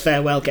Nagy's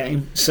farewell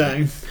game,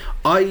 so...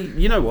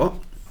 You know what?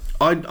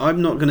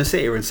 I'm not going to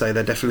sit here and say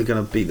they're definitely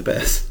going to beat the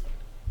Bears.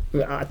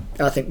 I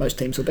think most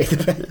teams will be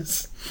the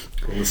Bears.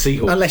 Well, the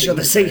Seahawks. Unless you're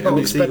the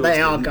Seahawks, but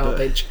they are didn't,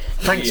 garbage.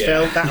 Thanks, Yeah.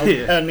 Phil.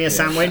 That'll earn me a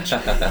sandwich.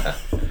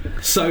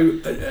 So,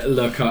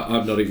 look,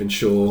 I'm not even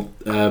sure.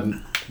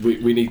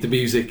 We need the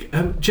music.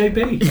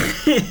 JB,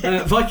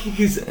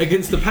 Vikings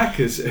against the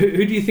Packers.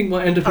 Who do you think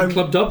might end up in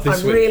Club Dub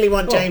this I week? really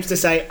want James to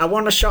say, I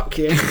want to shock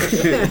you.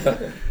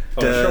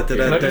 Go,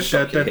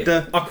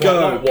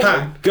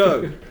 Pack,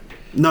 go.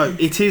 No,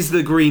 it is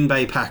the Green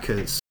Bay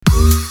Packers.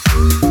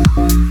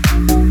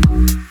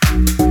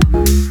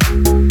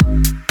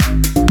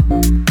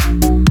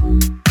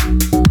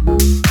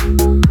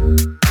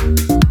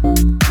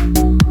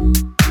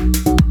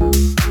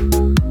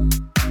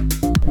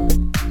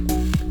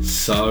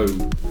 So,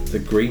 the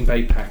Green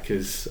Bay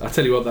Packers. I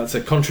tell you what, that's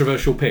a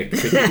controversial pick.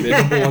 The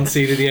number one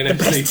seed in the NFC.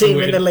 The best to team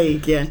win. in the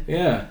league, yeah.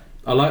 Yeah,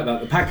 I like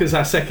that. The Packers,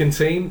 our second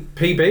team.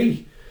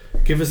 PB,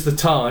 give us the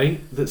tie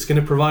that's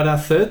going to provide our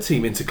third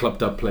team into Club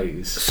Dub,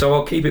 please. So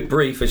I'll keep it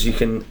brief, as you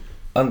can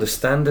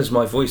understand, as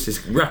my voice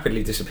is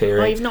rapidly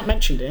disappearing. Well, you've not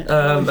mentioned it.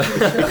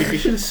 You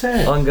should have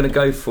said. I'm going to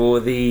go for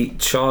the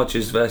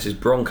Chargers versus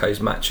Broncos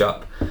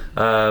matchup.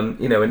 An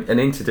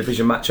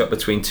interdivision matchup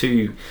between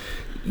two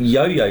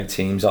yo-yo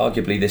teams,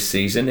 arguably this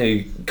season,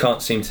 who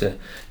can't seem to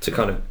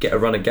kind of get a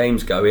run of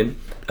games going.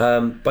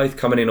 Both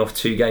coming in off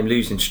 2-game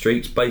losing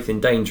streaks, both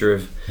in danger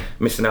of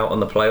missing out on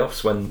the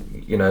playoffs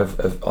when have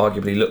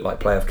arguably looked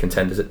like playoff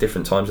contenders at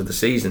different times of the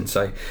season.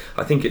 So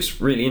I think it's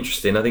really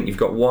interesting. I think you've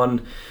got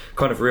one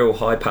kind of real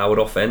high-powered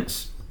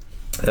offense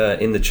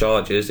in the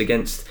Chargers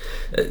against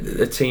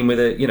a team with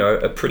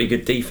a pretty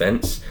good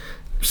defense.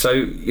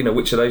 So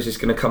which of those is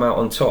going to come out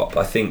on top?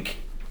 I think,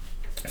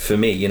 for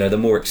me, the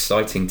more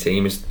exciting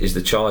team is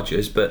the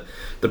Chargers, but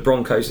the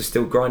Broncos are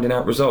still grinding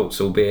out results,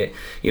 albeit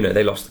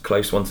they lost a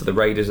close one to the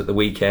Raiders at the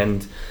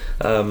weekend.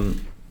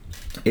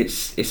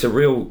 It's a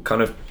real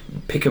kind of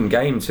pick-em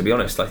game, to be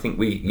honest. I think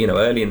we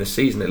early in the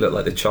season it looked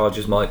like the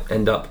Chargers might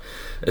end up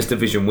as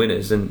division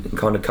winners and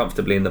kind of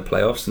comfortably in the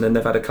playoffs, and then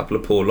they've had a couple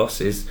of poor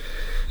losses.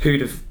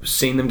 Who'd have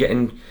seen them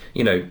getting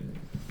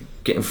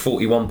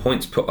 41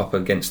 points put up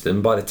against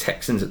them by the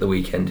Texans at the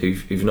weekend,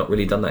 who've not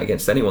really done that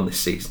against anyone this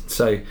season.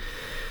 So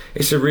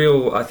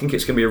I think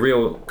it's going to be a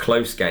real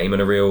close game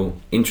and a real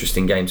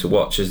interesting game to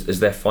watch as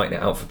they're fighting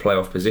it out for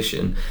playoff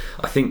position.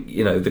 I think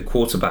the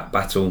quarterback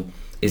battle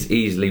is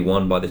easily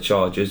won by the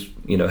Chargers.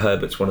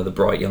 Herbert's one of the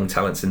bright young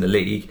talents in the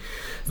league,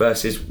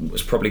 versus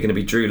was probably going to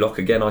be Drew Lock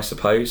again, I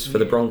suppose, for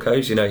the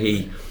Broncos.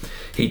 He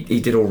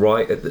did all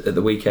right at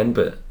the weekend,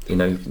 but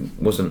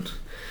wasn't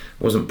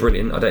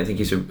brilliant. I don't think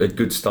he's a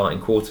good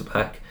starting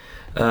quarterback.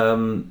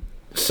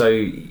 So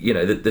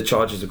the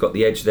Chargers have got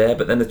the edge there,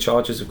 but then the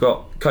Chargers have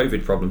got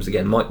COVID problems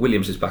again. Mike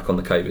Williams is back on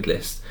the COVID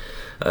list,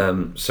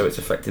 so it's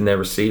affecting their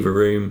receiver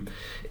room.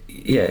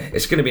 Yeah,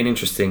 it's going to be an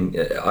interesting.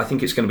 I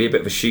think it's going to be a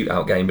bit of a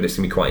shootout game, but it's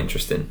going to be quite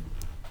interesting.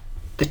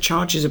 The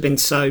Chargers have been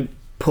so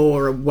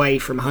poor away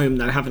from home,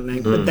 though, haven't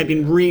they? But they've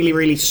been really,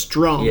 really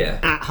strong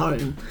at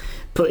home,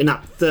 putting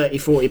up 30,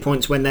 40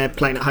 points when they're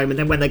playing at home, and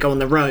then when they go on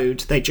the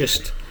road, they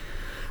just.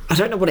 I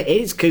don't know what it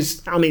is,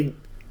 because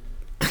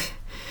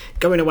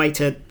going away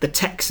to the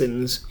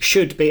Texans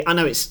should be. I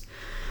know it's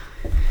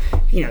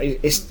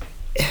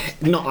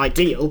not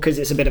ideal because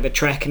it's a bit of a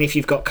trek, and if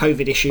you've got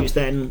COVID issues,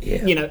 then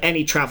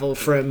any travel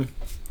from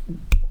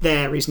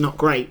there is not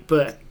great.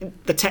 But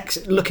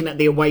looking at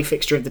the away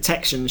fixture of the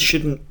Texans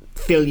shouldn't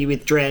fill you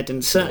with dread,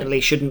 and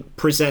certainly shouldn't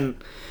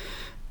present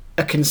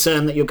a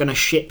concern that you're going to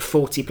ship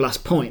 40 plus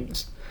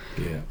points.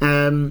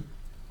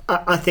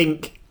 I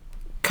think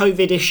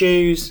COVID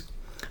issues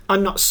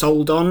I'm not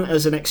sold on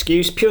as an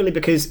excuse, purely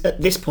because at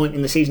this point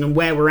in the season and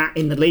where we're at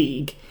in the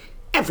league,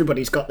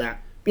 everybody's got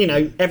that.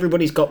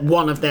 Everybody's got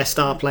one of their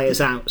star players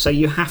out, so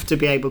you have to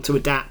be able to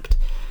adapt.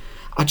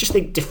 I just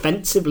think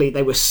defensively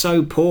they were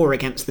so poor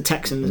against the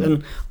Texans,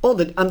 and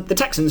the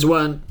Texans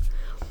weren't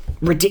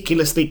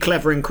ridiculously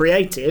clever and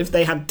creative.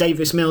 They had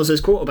Davis Mills as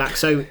quarterback,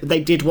 so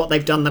they did what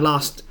they've done the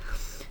last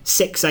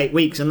 6-8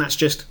 weeks, and that's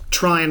just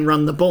try and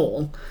run the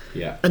ball.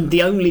 And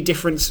the only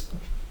difference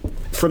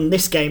from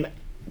this game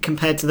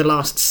compared to the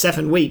last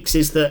 7 weeks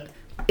is that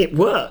it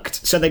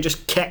worked, so they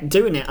just kept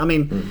doing it.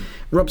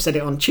 Rob said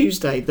it on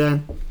Tuesday,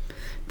 the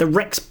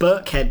Rex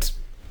Burkhead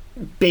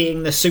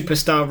being the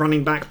superstar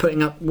running back,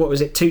 putting up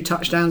 2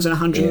 touchdowns and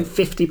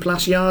 150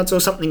 plus yards or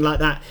something like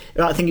that.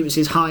 I think it was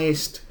his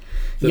highest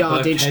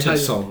yardage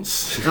total.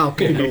 Oh,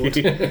 good lord.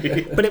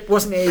 But it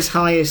wasn't his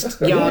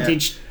highest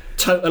yardage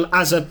total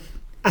as a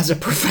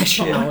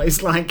professional.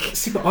 It's like,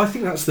 but I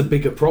think that's the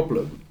bigger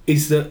problem,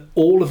 is that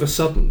all of a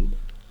sudden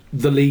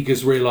the league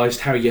has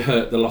realised how you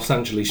hurt the Los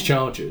Angeles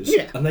Chargers,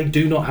 and they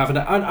do not have an.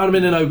 I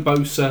mean, I know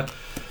Bosa,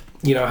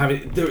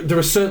 there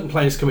are certain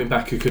players coming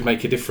back who could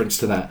make a difference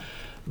to that,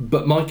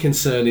 but my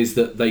concern is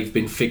that they've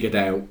been figured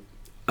out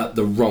at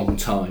the wrong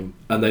time,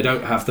 and they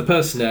don't have the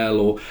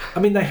personnel,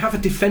 they have a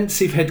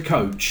defensive head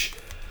coach,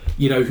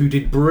 who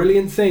did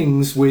brilliant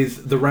things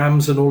with the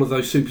Rams and all of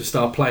those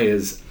superstar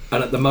players,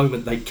 and at the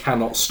moment they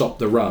cannot stop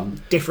the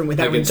run. Different with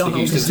Aaron against the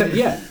Donald. Houston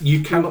yeah,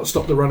 you cannot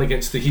stop the run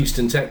against the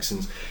Houston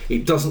Texans.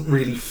 It doesn't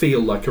really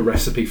feel like a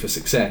recipe for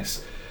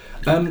success.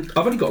 I've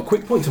only got a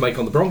quick point to make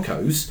on the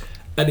Broncos,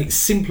 and it's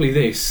simply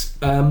this: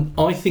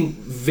 I think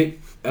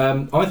Vic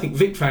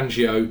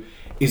Fangio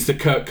is the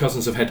Kirk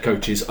Cousins of head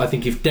coaches. I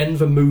think if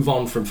Denver move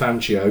on from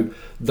Fangio,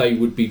 they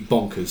would be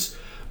bonkers,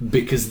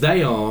 because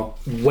they are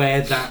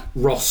where that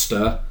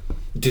roster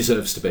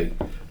deserves to be,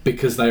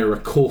 because they are a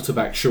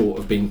quarterback short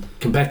of being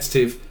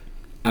competitive,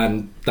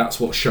 and that's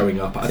what's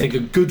showing up. I think a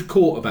good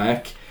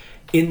quarterback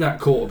in that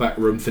quarterback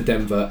room for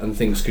Denver, and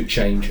things could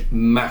change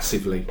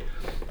massively,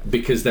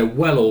 because they're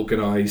well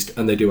organised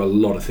and they do a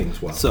lot of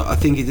things well. So I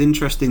think it's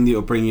interesting that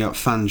you're bringing up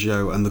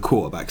Fangio and the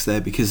quarterbacks there,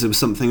 because there was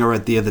something I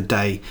read the other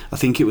day. I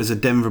think it was a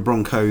Denver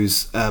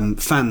Broncos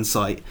fan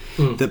site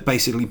that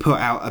basically put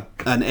out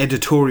an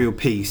editorial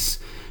piece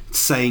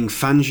saying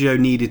Fangio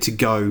needed to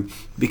go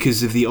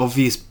because of the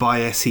obvious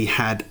bias he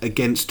had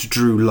against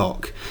Drew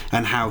Lock,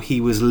 and how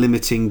he was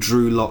limiting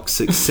Drew Lock's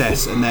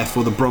success and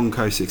therefore the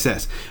Broncos'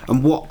 success.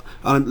 And what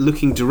I'm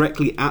looking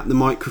directly at the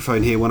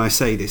microphone here when I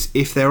say this,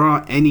 if there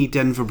are any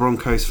Denver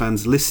Broncos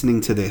fans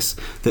listening to this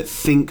that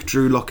think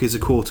Drew Lock is a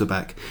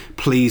quarterback,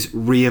 please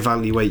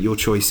reevaluate your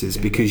choices,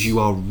 because you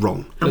are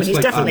wrong. I mean, he's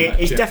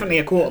definitely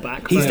a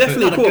quarterback. He's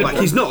definitely a quarterback.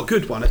 He's not a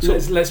good one at all.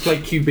 Let's play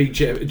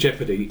QB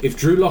Jeopardy. If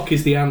Drew Lock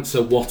is the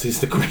answer, what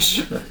is the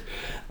question?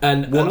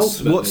 And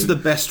what's the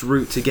best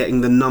route to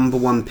getting the number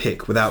one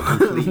pick without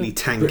completely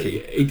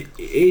tanking?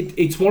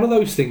 It's one of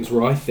those things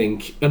where I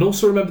think, and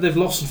also remember they've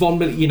lost Von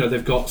Miller. You know,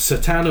 they've got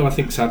Sertano, I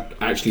think's had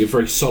actually a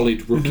very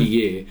solid rookie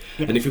year,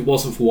 and if it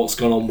wasn't for what's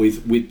gone on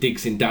with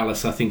Diggs in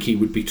Dallas, I think he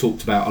would be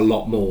talked about a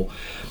lot more.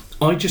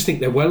 I just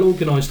think they're well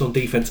organised on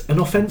defence, and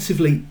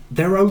offensively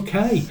they're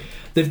okay.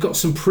 They've got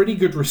some pretty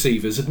good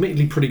receivers,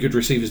 admittedly pretty good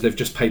receivers. They've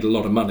just paid a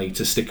lot of money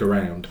to stick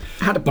around,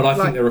 but I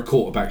think they're a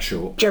quarterback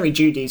short. Jerry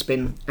Judy's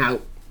been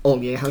out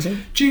all year, has he?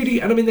 Judy,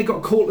 and I mean they've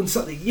got Cortland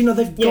Sutton. You know,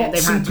 they've got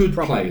some good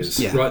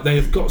players, right? They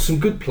have got some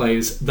good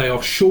players. They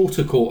are short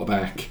a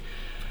quarterback,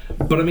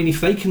 but I mean,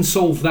 if they can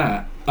solve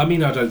that, I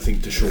mean, I don't think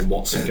Deshaun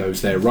Watson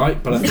goes there,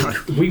 right? But I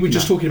think we were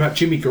just talking about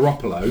Jimmy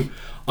Garoppolo.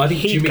 I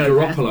think Jimmy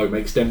Garoppolo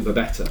makes Denver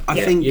better.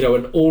 I think, you know,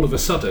 and all of a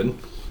sudden,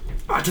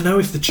 I don't know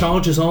if the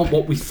Chargers aren't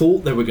what we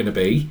thought they were going to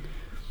be.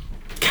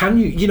 Can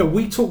you know,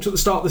 we talked at the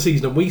start of the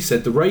season and we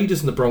said the Raiders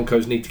and the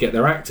Broncos need to get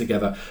their act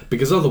together,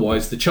 because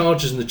otherwise the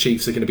Chargers and the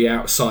Chiefs are going to be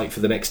out of sight for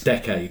the next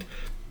decade.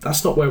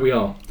 That's not where we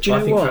are.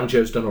 I think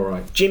Fangio's done all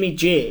right. Jimmy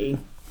G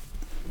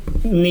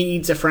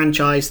needs a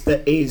franchise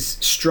that is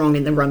strong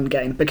in the run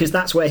game, because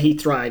that's where he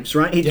thrives,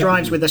 right? He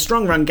thrives with a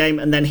strong run game,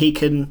 and then he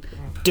can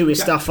do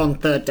his stuff on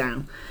third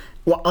down.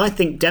 Well, I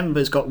think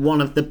Denver's got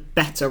one of the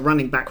better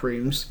running back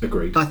rooms.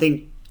 Agreed. I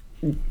think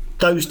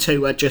those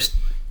two are just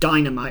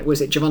dynamite.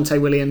 Was it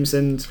Javonte Williams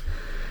and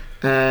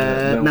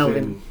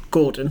Melvin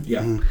Gordon?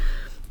 Yeah.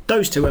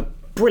 Those two are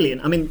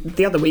brilliant. I mean,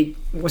 the other week,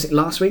 was it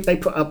last week, they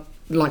put up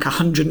like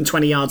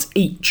 120 yards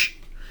each.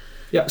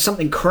 Yeah.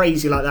 Something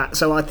crazy like that.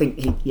 So I think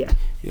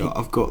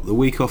I've got the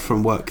week off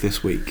from work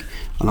this week,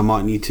 and I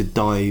might need to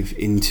dive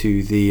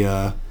into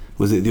the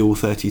was it the All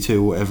 32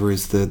 or whatever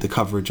is the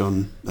coverage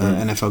on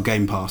NFL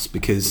Game Pass,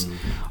 because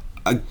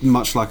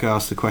much like I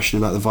asked the question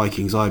about the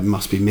Vikings, I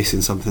must be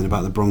missing something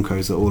about the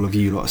Broncos that all of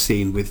you lot are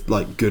seeing, with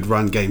like good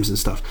run games and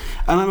stuff.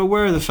 And I'm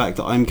aware of the fact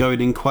that I'm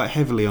going in quite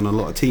heavily on a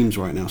lot of teams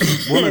right now,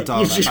 so I want to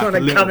dial you that just back want a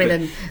to little come in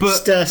bit. and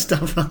stir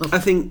stuff up. I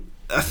think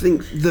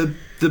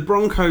the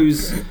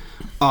Broncos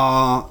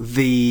are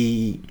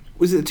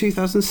was it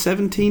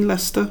 2017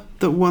 Leicester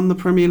that won the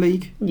Premier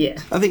League?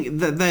 Yeah. I think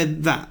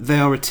that they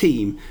are a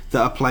team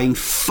that are playing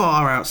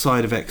far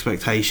outside of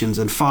expectations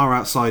and far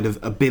outside of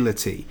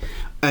ability,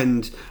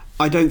 and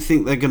I don't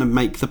think they're going to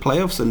make the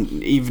playoffs,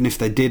 and even if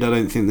they did, I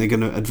don't think they're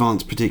going to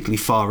advance particularly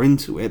far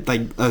into it.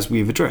 They, as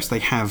we've addressed, they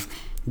have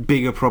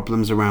bigger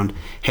problems around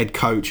head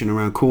coach and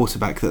around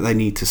quarterback that they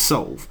need to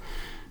solve.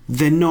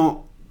 They're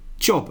not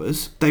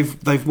jobbers.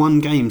 They've won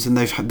games and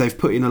they've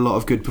put in a lot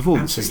of good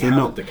performances. They're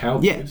not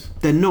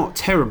they're not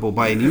terrible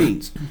by any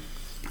means.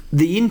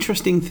 The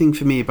interesting thing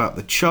for me about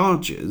the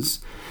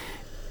Chargers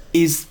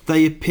is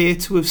they appear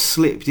to have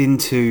slipped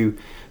into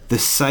the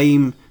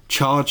same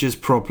Chargers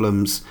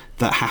problems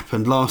that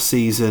happened last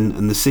season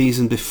and the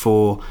season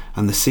before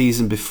and the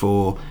season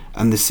before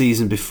and the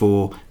season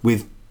before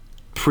with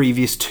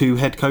previous two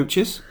head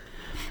coaches.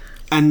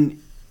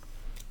 And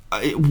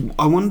I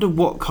wonder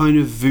what kind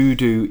of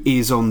voodoo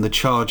is on the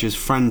Chargers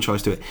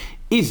franchise to it.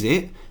 Is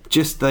it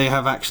just they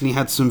have actually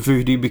had some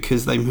voodoo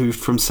because they moved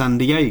from San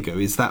Diego?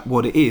 Is that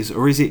what it is?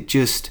 Or is it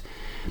just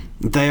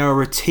they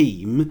are a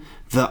team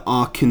that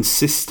are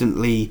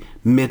consistently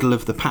middle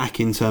of the pack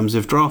in terms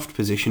of draft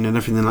position and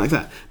everything like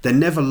that? They're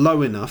never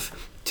low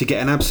enough to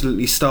get an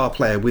absolutely star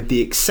player, with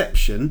the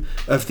exception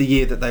of the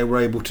year that they were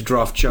able to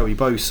draft Joey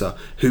Bosa,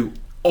 who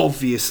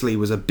obviously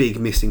was a big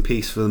missing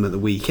piece for them at the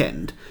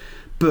weekend.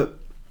 But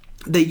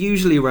they're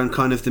usually around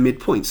kind of the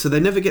midpoint, so they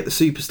never get the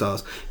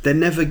superstars. They're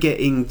never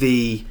getting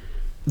the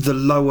the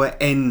lower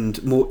end,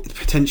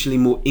 potentially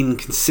more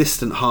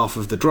inconsistent half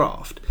of the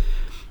draft.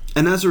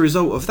 And as a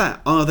result of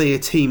that, are they a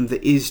team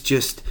that is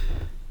just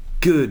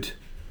good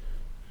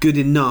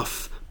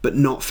enough, but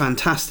not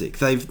fantastic?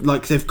 They've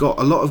got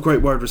a lot of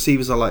great wide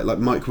receivers. I like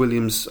Mike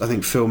Williams. I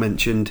think Phil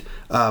mentioned.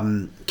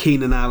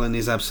 Keenan Allen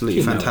is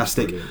absolutely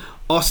fantastic.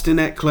 Austin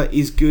Eckler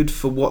is good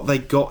for what they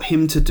got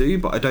him to do,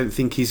 but I don't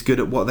think he's good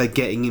at what they're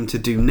getting him to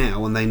do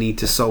now, and they need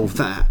to solve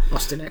that.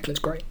 Austin Eckler's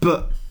great.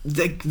 But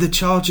the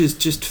Chargers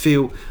just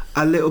feel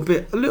a little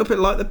bit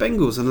like the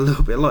Bengals and a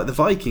little bit like the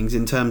Vikings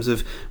in terms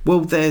of,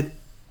 well, they're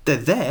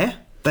there.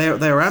 They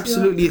are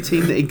absolutely a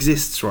team that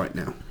exists right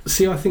now.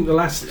 See, I think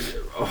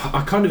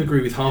I kind of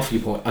agree with half of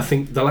your point. I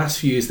think the last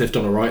few years they've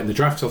done all right in the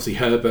draft. Obviously,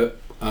 Herbert,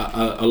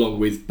 along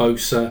with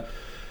Bosa,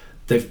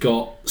 they've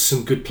got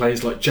some good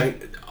players like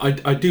Jake.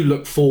 I do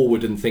look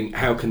forward and think,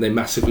 how can they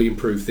massively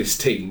improve this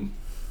team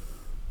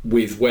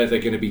with where they're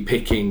going to be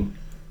picking?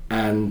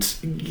 And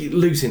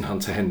losing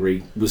Hunter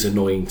Henry was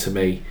annoying to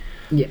me.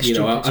 Yes,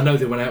 I know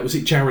they went out. Was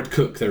it Jared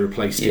Cook they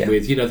replaced him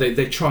with?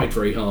 They tried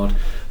very hard,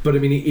 but I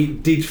mean,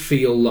 it did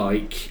feel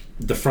like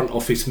the front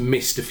office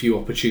missed a few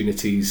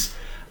opportunities,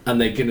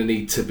 and they're going to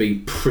need to be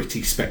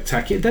pretty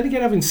spectacular. Then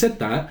again, having said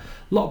that,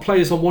 a lot of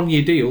players on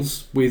one-year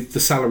deals with the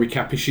salary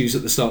cap issues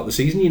at the start of the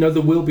season.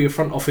 There will be a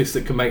front office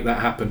that can make that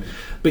happen.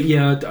 But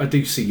yeah, I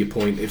do see your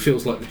point. It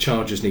feels like the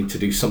Chargers need to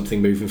do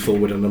something moving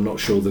forward, and I'm not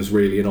sure there's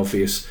really an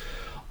obvious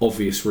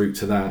route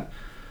to that.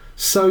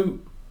 So,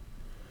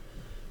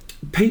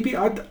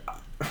 PB,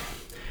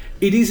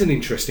 it is an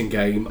interesting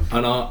game,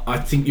 and I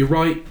think you're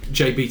right,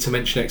 JB, to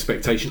mention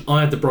expectation.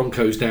 I had the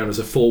Broncos down as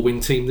a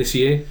 4-win team this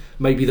year.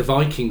 Maybe the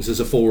Vikings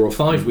as a 4 or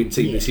 5-win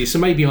team this year. So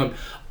maybe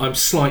I'm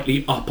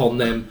slightly up on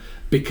them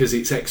because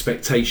it's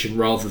expectation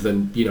rather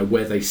than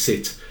where they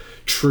sit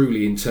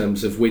truly in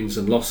terms of wins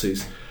and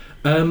losses.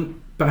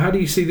 But how do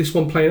you see this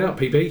one playing out,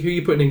 PB? Who are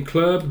you putting in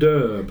Club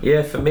Derb?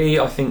 Yeah, for me,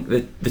 I think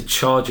the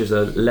Chargers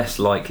are less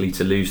likely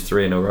to lose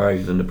 3 in a row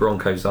than the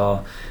Broncos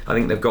are. I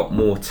think they've got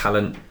more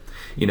talent,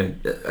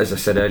 as I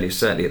said earlier,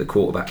 certainly at the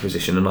quarterback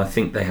position, and I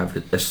think they have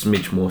a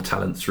smidge more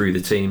talent through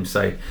the team.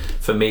 So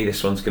for me,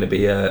 this one's going to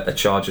be a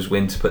Chargers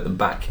win to put them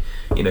back,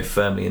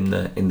 firmly in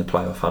the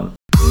playoff hunt.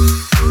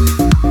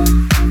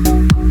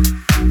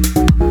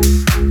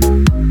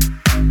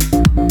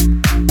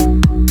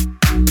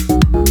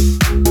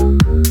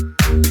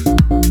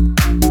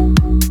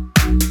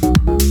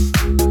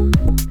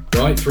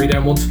 Right, 3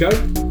 down, 1 to go.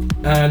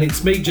 And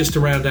it's me just to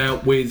round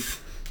out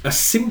with a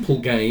simple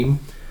game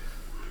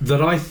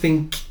that I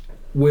think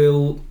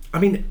will...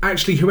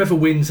 actually, whoever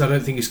wins I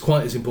don't think is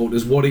quite as important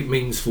as what it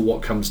means for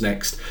what comes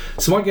next.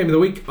 So my game of the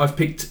week, I've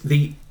picked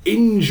the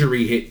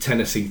injury-hit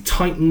Tennessee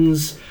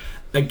Titans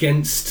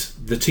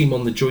against the team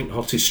on the joint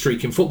hottest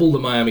streak in football, the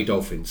Miami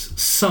Dolphins.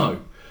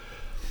 So,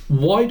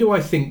 why do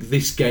I think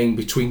this game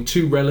between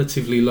two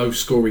relatively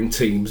low-scoring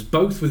teams,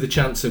 both with a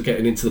chance of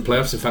getting into the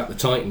playoffs, in fact the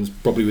Titans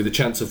probably with a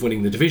chance of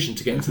winning the division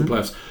to get into the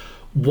playoffs,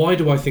 why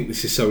do I think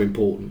this is so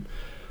important?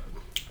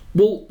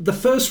 Well, the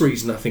first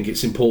reason I think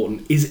it's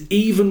important is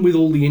even with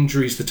all the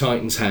injuries the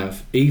Titans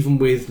have, even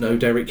with no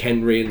Derrick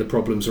Henry and the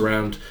problems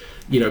around,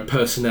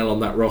 personnel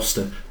on that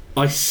roster,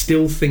 I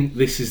still think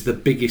this is the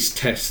biggest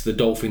test the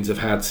Dolphins have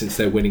had since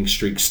their winning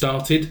streak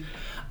started.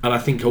 And I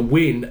think a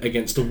win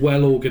against a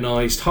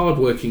well-organised,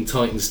 hard-working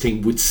Titans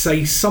team would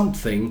say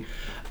something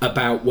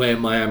about where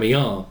Miami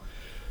are.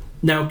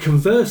 Now,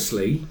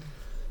 conversely,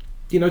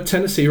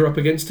 Tennessee are up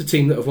against a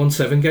team that have won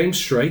 7 games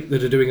straight,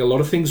 that are doing a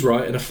lot of things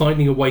right and are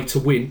finding a way to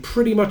win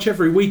pretty much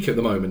every week at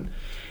the moment.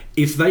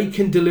 If they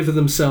can deliver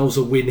themselves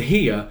a win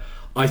here,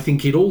 I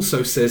think it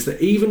also says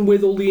that even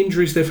with all the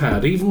injuries they've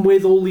had, even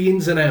with all the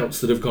ins and outs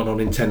that have gone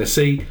on in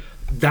Tennessee,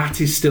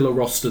 that is still a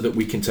roster that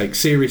we can take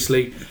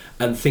seriously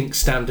and think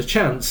stand a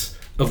chance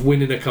of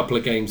winning a couple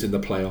of games in the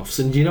playoffs.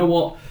 And you know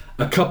what?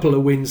 A couple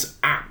of wins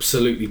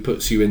absolutely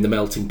puts you in the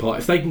melting pot.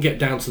 If they can get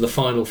down to the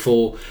Final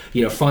Four,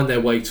 find their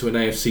way to an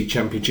AFC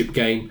Championship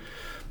game,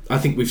 I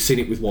think we've seen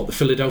it with the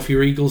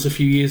Philadelphia Eagles a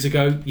few years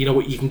ago. You know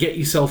what? You can get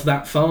yourself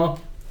that far,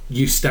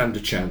 you stand a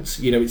chance.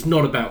 It's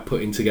not about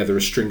putting together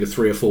a string of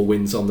 3 or 4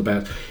 wins on the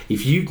bounce.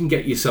 If you can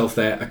get yourself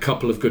there, a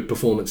couple of good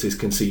performances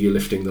can see you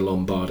lifting the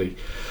Lombardi.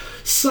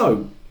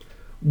 So,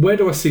 where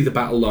do I see the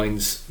battle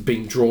lines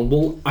being drawn?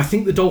 Well, I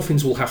think the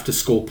Dolphins will have to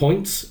score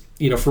points.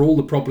 For all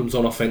the problems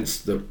on offence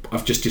that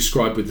I've just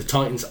described with the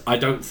Titans, I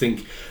don't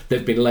think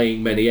they've been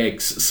laying many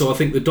eggs. So I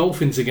think the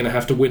Dolphins are going to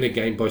have to win a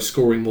game by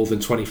scoring more than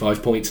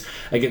 25 points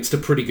against a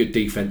pretty good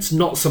defence.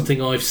 Not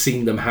something I've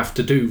seen them have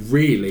to do,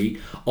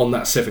 really, on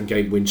that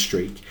 7-game win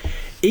streak.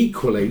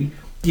 Equally,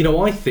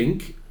 I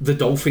think the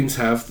Dolphins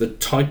have the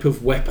type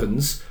of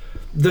weapons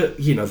that,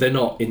 they're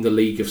not in the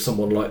league of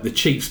someone like the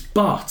Chiefs,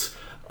 but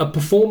a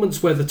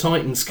performance where the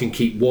Titans can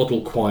keep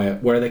Waddle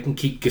quiet, where they can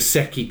keep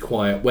Gesicki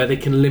quiet, where they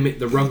can limit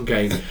the run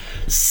game,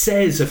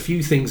 says a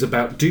few things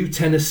about, do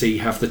Tennessee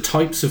have the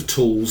types of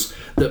tools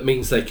that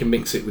means they can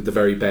mix it with the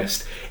very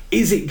best?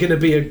 Is it going to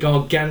be a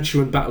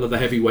gargantuan battle of the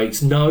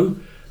heavyweights? No,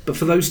 But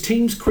for those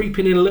teams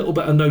creeping in a little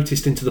bit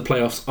unnoticed into the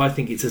playoffs, I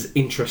think it's as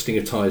interesting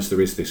a tie as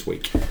there is this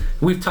week.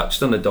 We've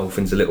touched on the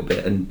Dolphins a little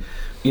bit, and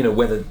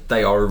whether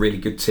they are a really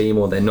good team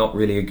or they're not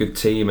really a good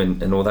team,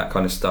 and all that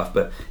kind of stuff.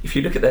 But if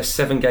you look at their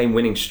 7-game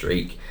winning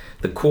streak,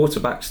 the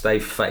quarterbacks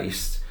they've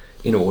faced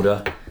in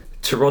order: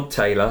 Tyrod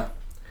Taylor,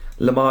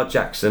 Lamar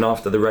Jackson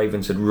after the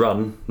Ravens had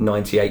run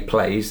 98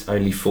 plays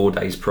only 4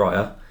 days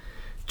prior,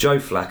 Joe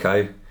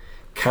Flacco,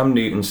 Cam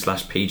Newton /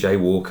 PJ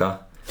Walker,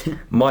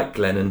 Mike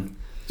Glennon,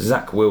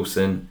 Zach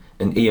Wilson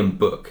and Ian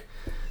Book.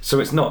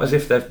 So it's not as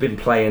if they've been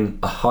playing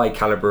a high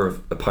calibre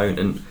of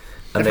opponent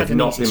and they've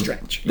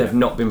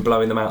not been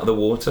blowing them out of the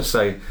water.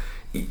 So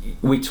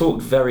we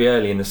talked very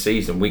early in the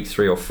season, week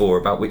 3 or 4,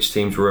 about which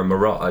teams were a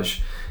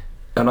mirage,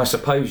 and I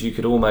suppose you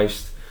could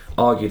almost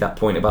argue that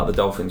point about the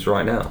Dolphins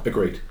right now.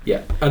 Agreed.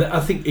 Yeah, and I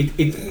think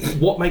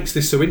what makes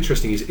this so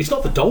interesting is it's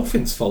not the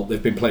Dolphins' fault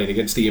they've been playing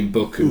against Ian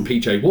Book and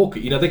PJ Walker.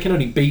 They can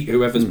only beat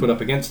whoever's put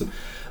up against them.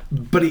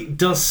 But it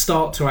does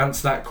start to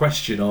answer that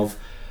question of,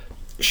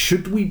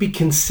 should we be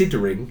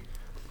considering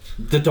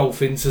the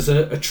Dolphins as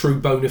a true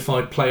bona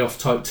fide playoff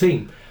type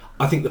team?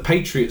 I think the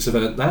Patriots have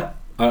earned that.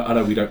 I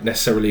know we don't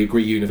necessarily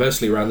agree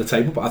universally around the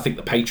table, but I think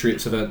the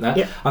Patriots have earned that.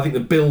 Yeah. I think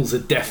the Bills are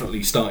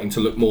definitely starting to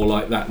look more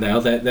like that now.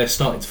 They're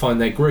starting to find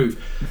their groove.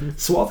 Mm-hmm.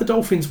 So are the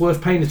Dolphins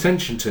worth paying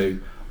attention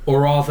to,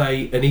 or are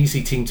they an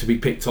easy team to be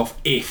picked off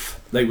if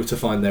they were to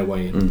find their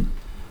way in?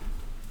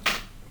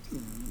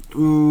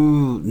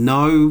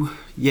 No.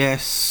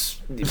 Yes.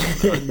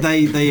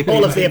 They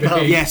all of the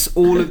above. Yes,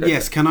 all of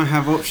yes. Can I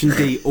have option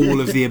D?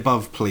 All of the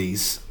above,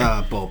 please,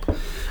 Bob.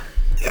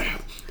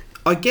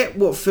 I get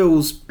what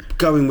Phil's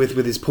going with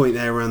his point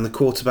there around the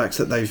quarterbacks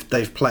that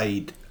they've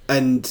played,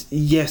 and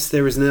yes,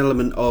 there is an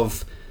element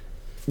of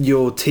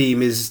your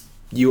team is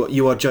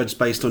you are judged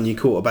based on your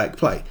quarterback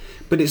play,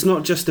 but it's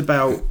not just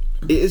about.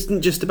 It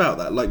isn't just about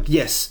that. Like,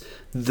 yes,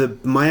 the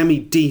Miami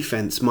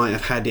defense might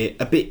have had it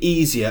a bit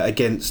easier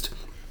against,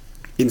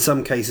 in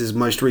some cases,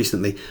 most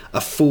recently, a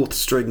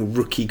 4th-string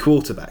rookie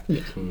quarterback.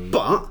 Yeah.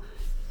 But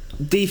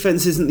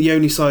defense isn't the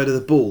only side of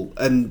the ball,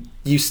 and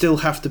you still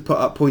have to put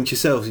up points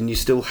yourselves, and you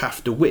still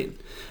have to win.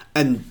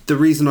 And the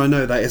reason I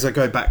know that is I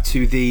go back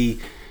to the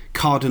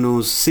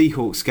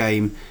Cardinals-Seahawks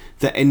game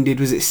that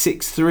ended, was it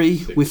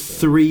 6-3 with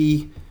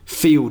 3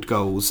 field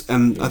goals,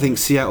 and I think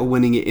Seattle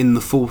winning it in the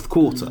 4th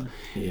quarter.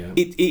 Yeah.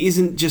 It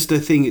isn't just a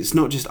thing. It's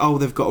not just,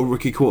 they've got a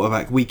rookie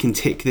quarterback, we can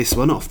tick this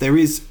one off. There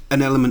is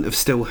an element of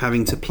still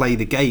having to play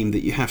the game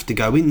that you have to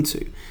go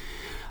into.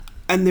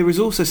 And there is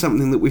also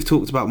something that we've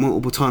talked about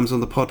multiple times on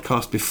the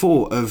podcast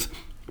before, of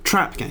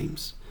trap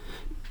games.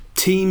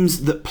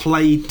 Teams that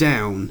play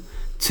down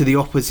to the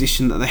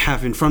opposition that they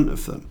have in front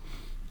of them.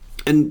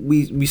 And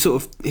we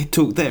sort of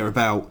talked there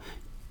about,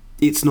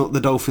 it's not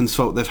the Dolphins'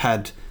 fault they've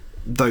had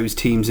those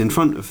teams in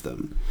front of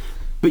them,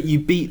 but you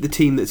beat the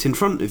team that's in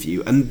front of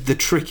you, and the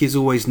trick is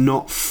always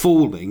not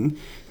falling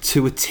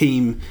to a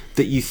team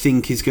that you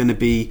think is going to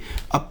be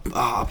a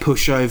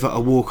pushover, a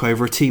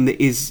walkover, a team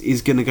that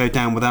is going to go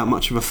down without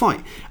much of a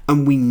fight.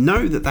 And we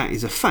know that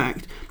is a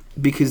fact,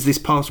 because this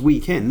past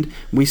weekend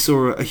we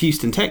saw a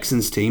Houston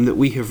Texans team that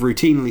we have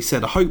routinely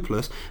said are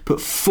hopeless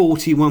put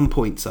 41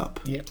 points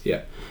up.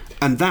 Yeah.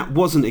 And that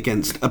wasn't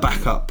against a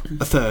backup,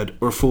 a 3rd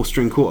or a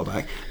 4th-string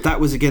quarterback. That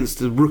was against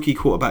the rookie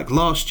quarterback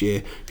last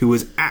year, who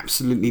was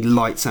absolutely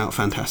lights out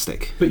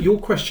fantastic. But your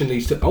question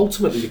leads to,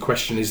 ultimately the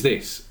question is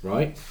this,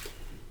 right?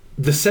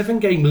 The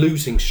 7-game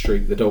losing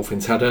streak the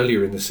Dolphins had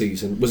earlier in the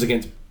season was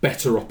against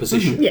better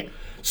opposition. Mm-hmm. Yeah.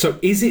 So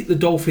is it the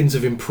Dolphins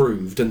have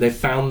improved and they've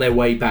found their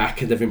way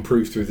back and they've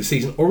improved through the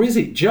season? Or is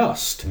it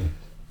just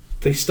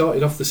they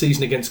started off the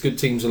season against good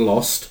teams and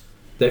lost,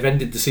 they've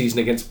ended the season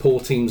against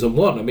poor teams and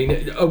won? I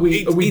mean, are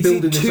we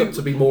building this up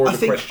to be more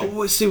of a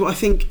question? So I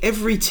think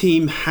every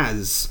team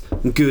has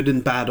good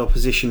and bad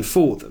opposition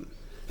for them.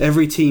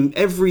 Every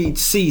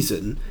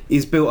season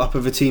is built up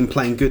of a team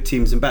playing good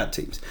teams and bad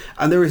teams.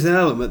 And there is an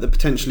element that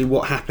potentially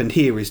what happened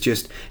here is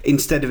just,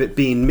 instead of it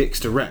being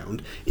mixed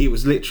around, it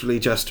was literally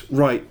just,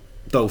 right,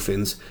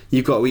 Dolphins,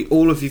 you've got to eat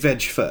all of your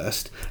veg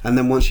first, and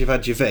then once you've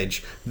had your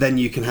veg, then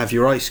you can have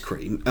your ice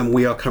cream. And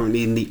we are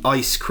currently in the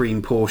ice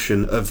cream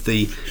portion of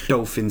the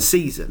Dolphin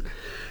season.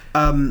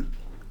 I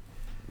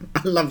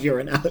love your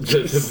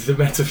analogy. The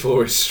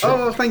metaphor is strong.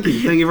 Oh, thank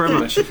you very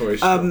much.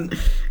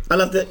 I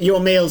love that your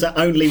meals are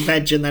only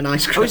veg and then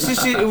ice cream.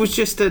 It was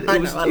just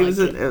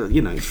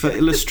for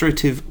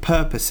illustrative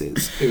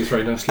purposes. It was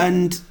very nicely.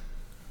 And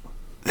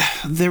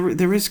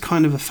there is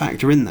kind of a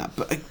factor in that,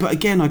 but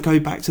again, I go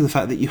back to the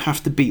fact that you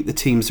have to beat the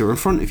teams that are in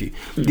front of you.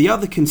 The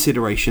other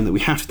consideration that we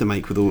have to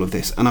make with all of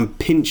this, and I'm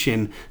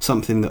pinching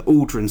something that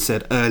Aldrin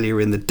said earlier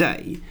in the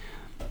day,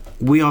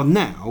 we are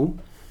now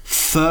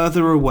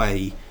further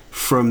away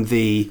from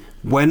the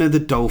when are the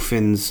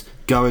Dolphins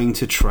going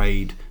to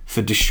trade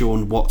for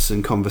Deshaun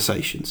Watson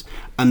conversations.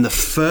 And the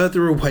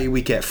further away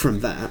we get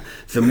from that,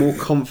 the more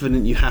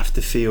confident you have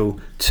to feel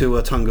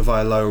Tua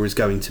Tagovailoa is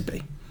going to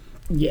be.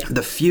 Yeah.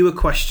 The fewer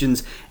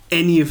questions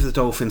any of the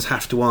Dolphins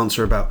have to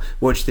answer about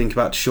what do you think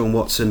about Deshaun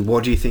Watson,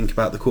 what do you think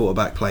about the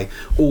quarterback play,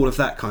 all of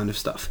that kind of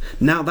stuff.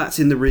 Now that's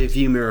in the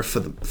rearview mirror for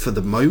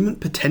the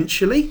moment,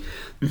 potentially.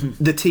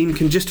 The team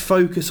can just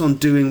focus on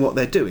doing what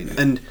they're doing.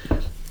 And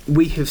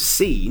we have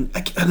seen,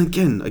 and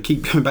again, I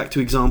keep going back to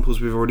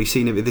examples we've already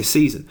seen of it this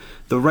season,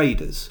 the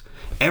Raiders.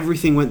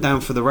 Everything went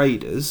down for the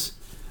Raiders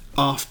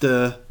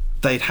after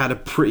they'd had a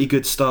pretty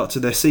good start to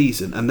their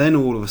season, and then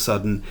all of a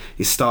sudden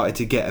it started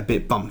to get a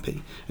bit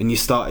bumpy, and you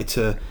started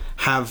to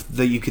have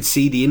you could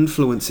see the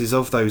influences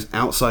of those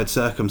outside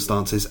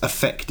circumstances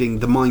affecting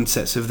the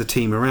mindsets of the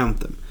team around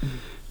them.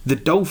 The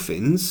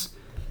Dolphins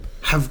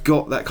have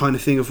got that kind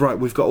of thing of, right,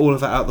 we've got all of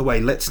that out of the way,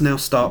 let's now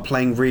start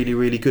playing really,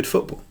 really good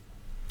football.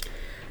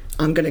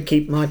 I'm going to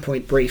keep my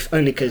point brief,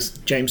 only because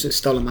James has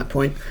stolen my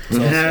point.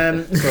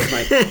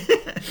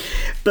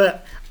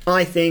 But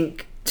I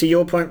think, to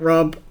your point,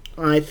 Rob,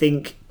 I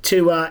think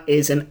Tua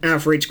is an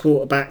average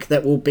quarterback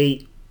that will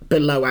beat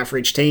below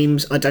average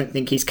teams. I don't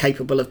think he's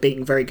capable of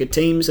beating very good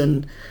teams,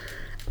 and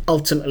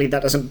ultimately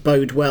that doesn't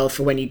bode well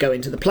for when you go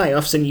into the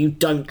playoffs and you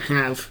don't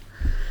have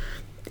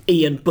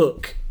Ian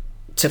Book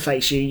to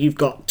face you. You've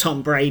got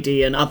Tom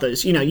Brady and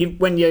others. You know,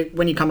 when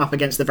you come up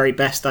against the very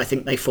best, I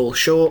think they fall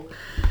short.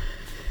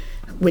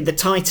 With the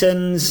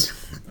Titans,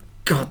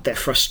 God, they're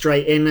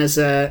frustrating as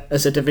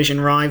a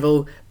division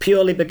rival,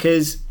 purely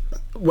because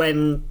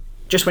when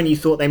you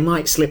thought they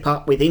might slip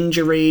up with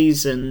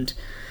injuries and,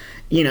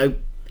 you know,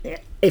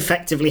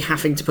 effectively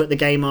having to put the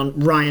game on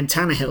Ryan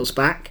Tannehill's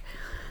back,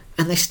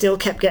 and they still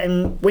kept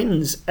getting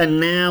wins. And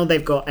now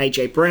they've got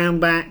AJ Brown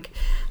back.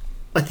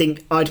 I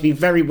think I'd be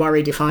very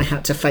worried if I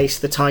had to face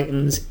the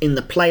Titans in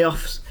the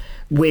playoffs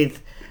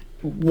with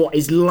what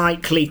is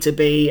likely to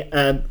be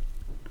a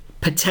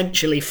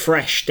potentially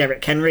fresh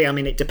Derrick Henry. I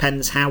mean, it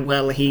depends how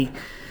well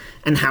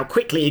and how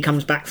quickly he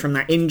comes back from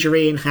that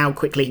injury and how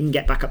quickly he can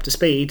get back up to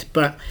speed.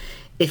 But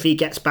if he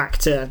gets back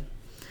to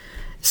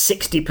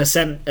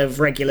 60% of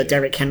regular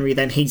Derrick Henry,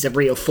 then he's a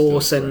real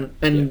force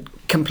and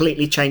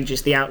completely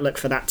changes the outlook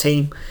for that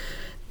team.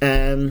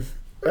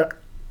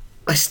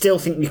 I still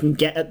think you can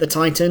get at the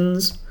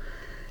Titans,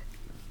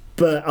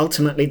 but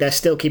ultimately they're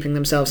still keeping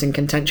themselves in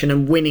contention,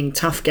 and winning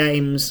tough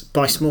games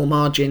by small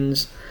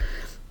margins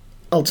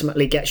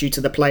ultimately gets you to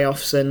the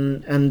playoffs,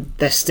 and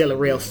they're still a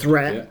real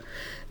threat.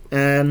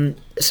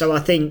 So I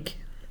think,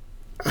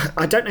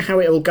 I don't know how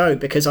it will go,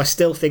 because I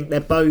still think they're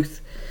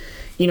both,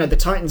 you know, the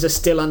Titans are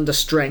still under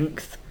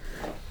strength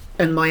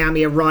and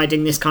Miami are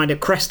riding this kind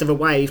of crest of a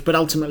wave, but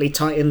ultimately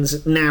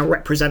Titans now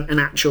represent an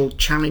actual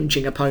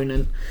challenging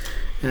opponent.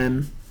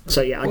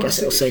 So yeah, I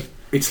guess we'll see.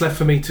 It's left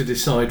for me to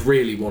decide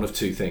really one of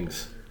two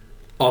things.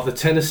 Are the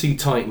Tennessee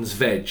Titans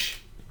veg,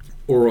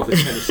 or are the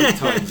Tennessee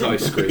Titans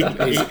ice cream?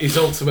 Is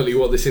ultimately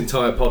what this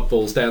entire pod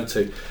boils down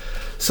to.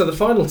 So the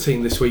final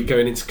team this week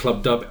going into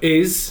Club Dub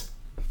is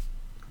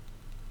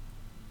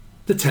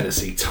the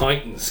Tennessee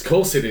Titans. Of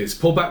course it is.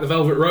 Pull back the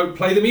velvet rope,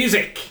 play the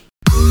music.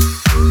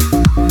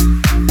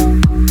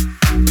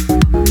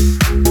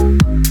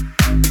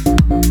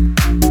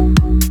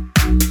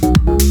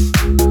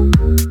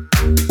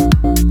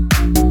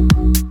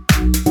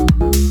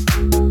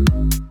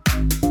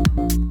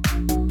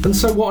 And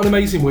so what an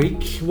amazing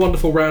week.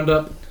 Wonderful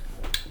roundup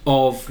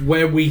of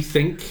where we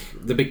think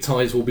the big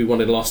ties will be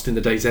won and lost in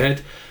the days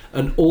ahead.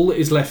 And all that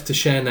is left to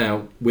share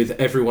now with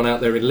everyone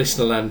out there in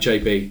listener land,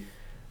 JB,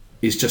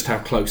 is just how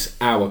close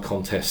our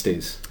contest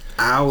is.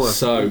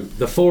 So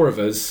the four of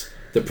us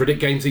that predict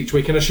games each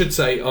week, and I should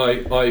say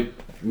I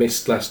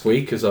missed last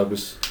week as I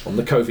was on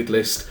the COVID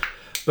list,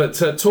 but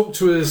talk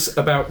to us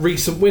about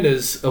recent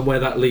winners and where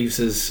that leaves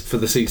us for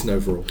the season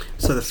overall.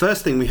 So the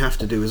first thing we have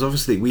to do is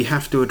obviously we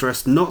have to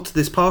address not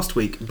this past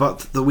week but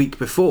the week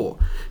before,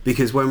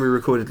 because when we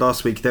recorded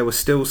last week there were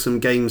still some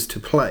games to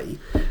play,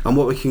 and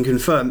what we can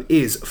confirm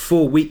is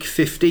for week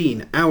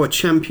 15 our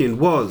champion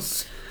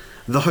was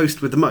the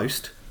host with the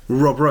most,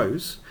 Rob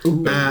Rose,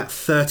 at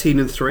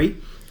 13-3.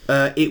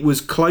 It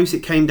was close.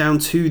 It came down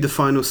to the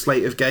final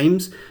slate of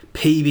games.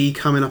 PB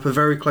coming up a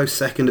very close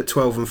second at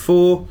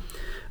 12-4.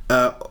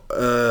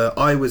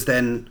 I was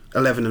then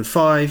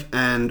 11-5,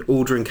 and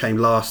Aldrin came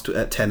last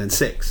at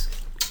 10-6.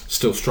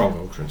 Still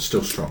strong, Aldrin.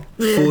 Still strong.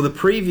 For the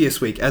previous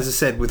week, as I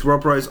said, with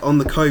Rob Rose on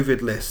the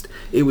COVID list,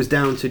 it was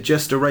down to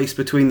just a race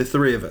between the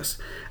three of us,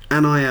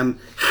 and I am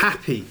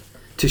happy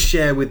to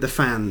share with the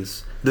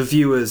fans, the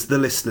viewers, the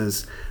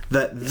listeners,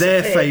 that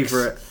their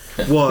favourite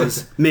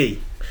was me.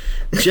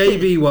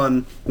 JB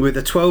won with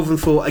a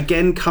 12-4,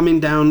 again coming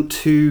down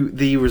to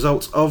the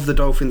results of the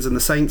Dolphins and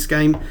the Saints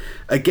game.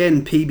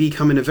 Again, PB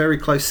coming a very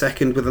close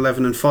second with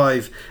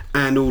 11-5,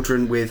 and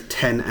Aldrin with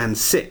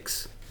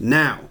 10-6.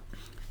 Now,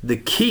 the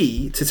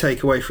key to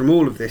take away from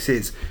all of this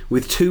is,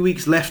 with 2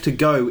 weeks left to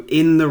go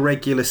in the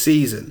regular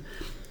season,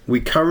 we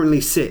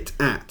currently sit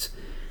at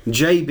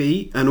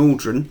JB and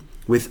Aldrin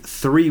with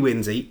 3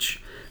 wins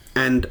each,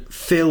 and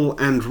Phil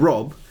and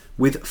Rob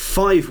with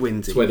 5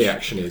 wins It's where the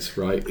action is,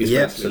 right? Is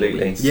Yeah, basically what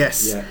it absolutely. is.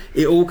 Yes, Yeah.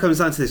 it all comes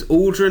down to this.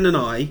 Aldrin and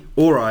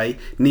I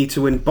need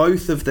to win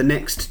both of the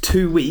next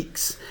 2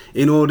 weeks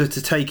in order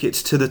to take it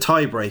to the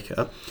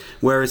tiebreaker.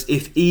 Whereas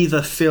if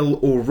either Phil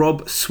or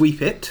Rob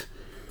sweep it,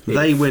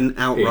 they win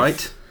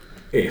outright.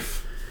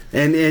 If.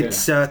 And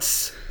it's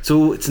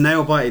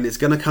nail biting. It's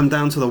going to come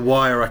down to the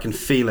wire. I can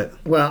feel it.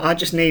 Well, I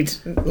just need,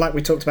 like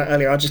we talked about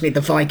earlier, I just need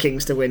the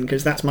Vikings to win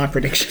because that's my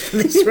prediction for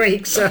this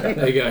week. So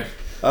There you go.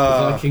 The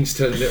Vikings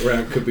turning it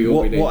around could be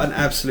all we need. What an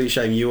absolute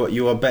shame!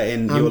 You are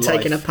betting I'm your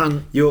taking life. a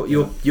punt.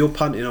 You're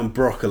punting on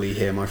broccoli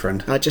here, my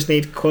friend. I just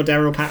need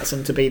Cordero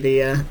Patterson to be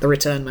the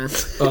return man.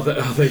 Are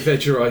they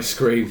veg or ice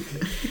cream?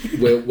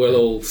 We'll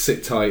all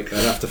sit tight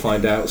and have to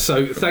find out.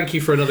 So thank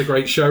you for another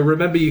great show.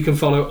 Remember, you can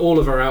follow all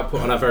of our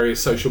output on our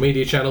various social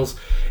media channels,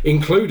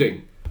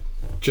 including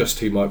Just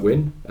Who Might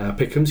Win,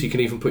 Pick'ems. You can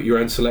even put your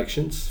own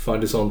selections.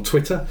 Find us on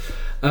Twitter.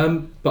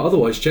 But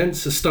otherwise,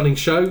 gents, a stunning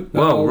show.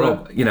 Well,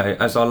 Rob,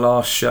 as our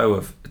last show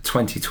of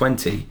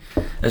 2020,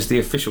 as the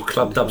official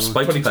Club Dub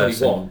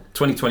spokesperson...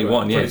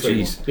 2021, yeah,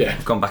 2021. jeez. Yeah.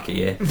 I've gone back a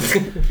year.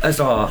 As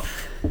our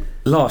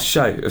last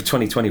show of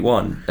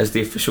 2021, as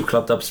the official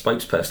Club Dub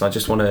spokesperson, I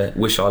just want to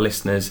wish our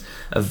listeners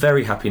a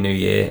very happy new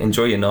year.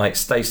 Enjoy your night,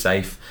 stay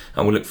safe,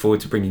 and we'll look forward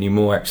to bringing you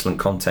more excellent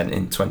content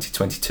in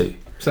 2022.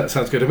 So that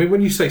sounds good. I mean,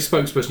 when you say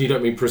spokesperson, you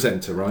don't mean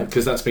presenter, right?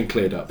 Because that's been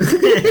cleared up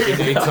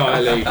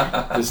entirely.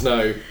 There's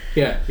no...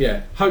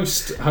 Yeah.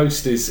 Host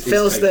is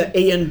Phil's taken. the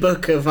Ian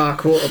Book of our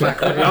quarterback.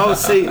 Oh,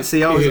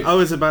 see, I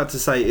was about to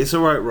say it's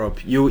all right, Rob.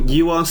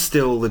 You are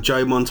still the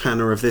Joe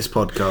Montana of this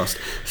podcast.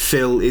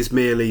 Phil is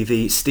merely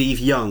the Steve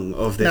Young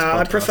of this No, podcast.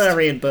 I'd prefer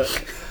Ian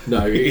Book.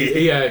 No,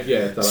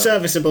 yeah.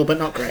 Serviceable, but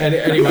not great.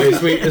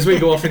 Anyway, as we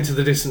go off into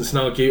the distance and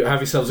argue, have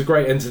yourselves a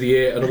great end of the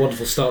year and a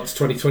wonderful start to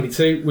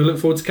 2022. We look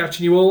forward to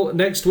catching you all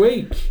next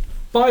week.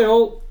 Bye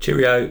all.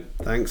 Cheerio.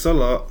 Thanks a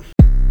lot.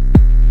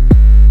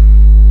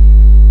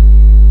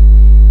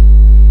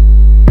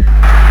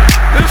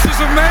 This is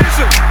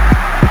amazing.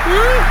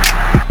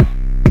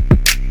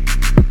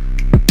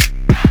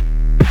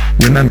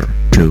 Remember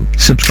to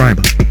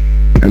subscribe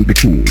and be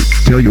cool.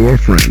 Tell your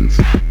friends.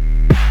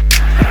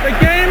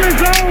 Again.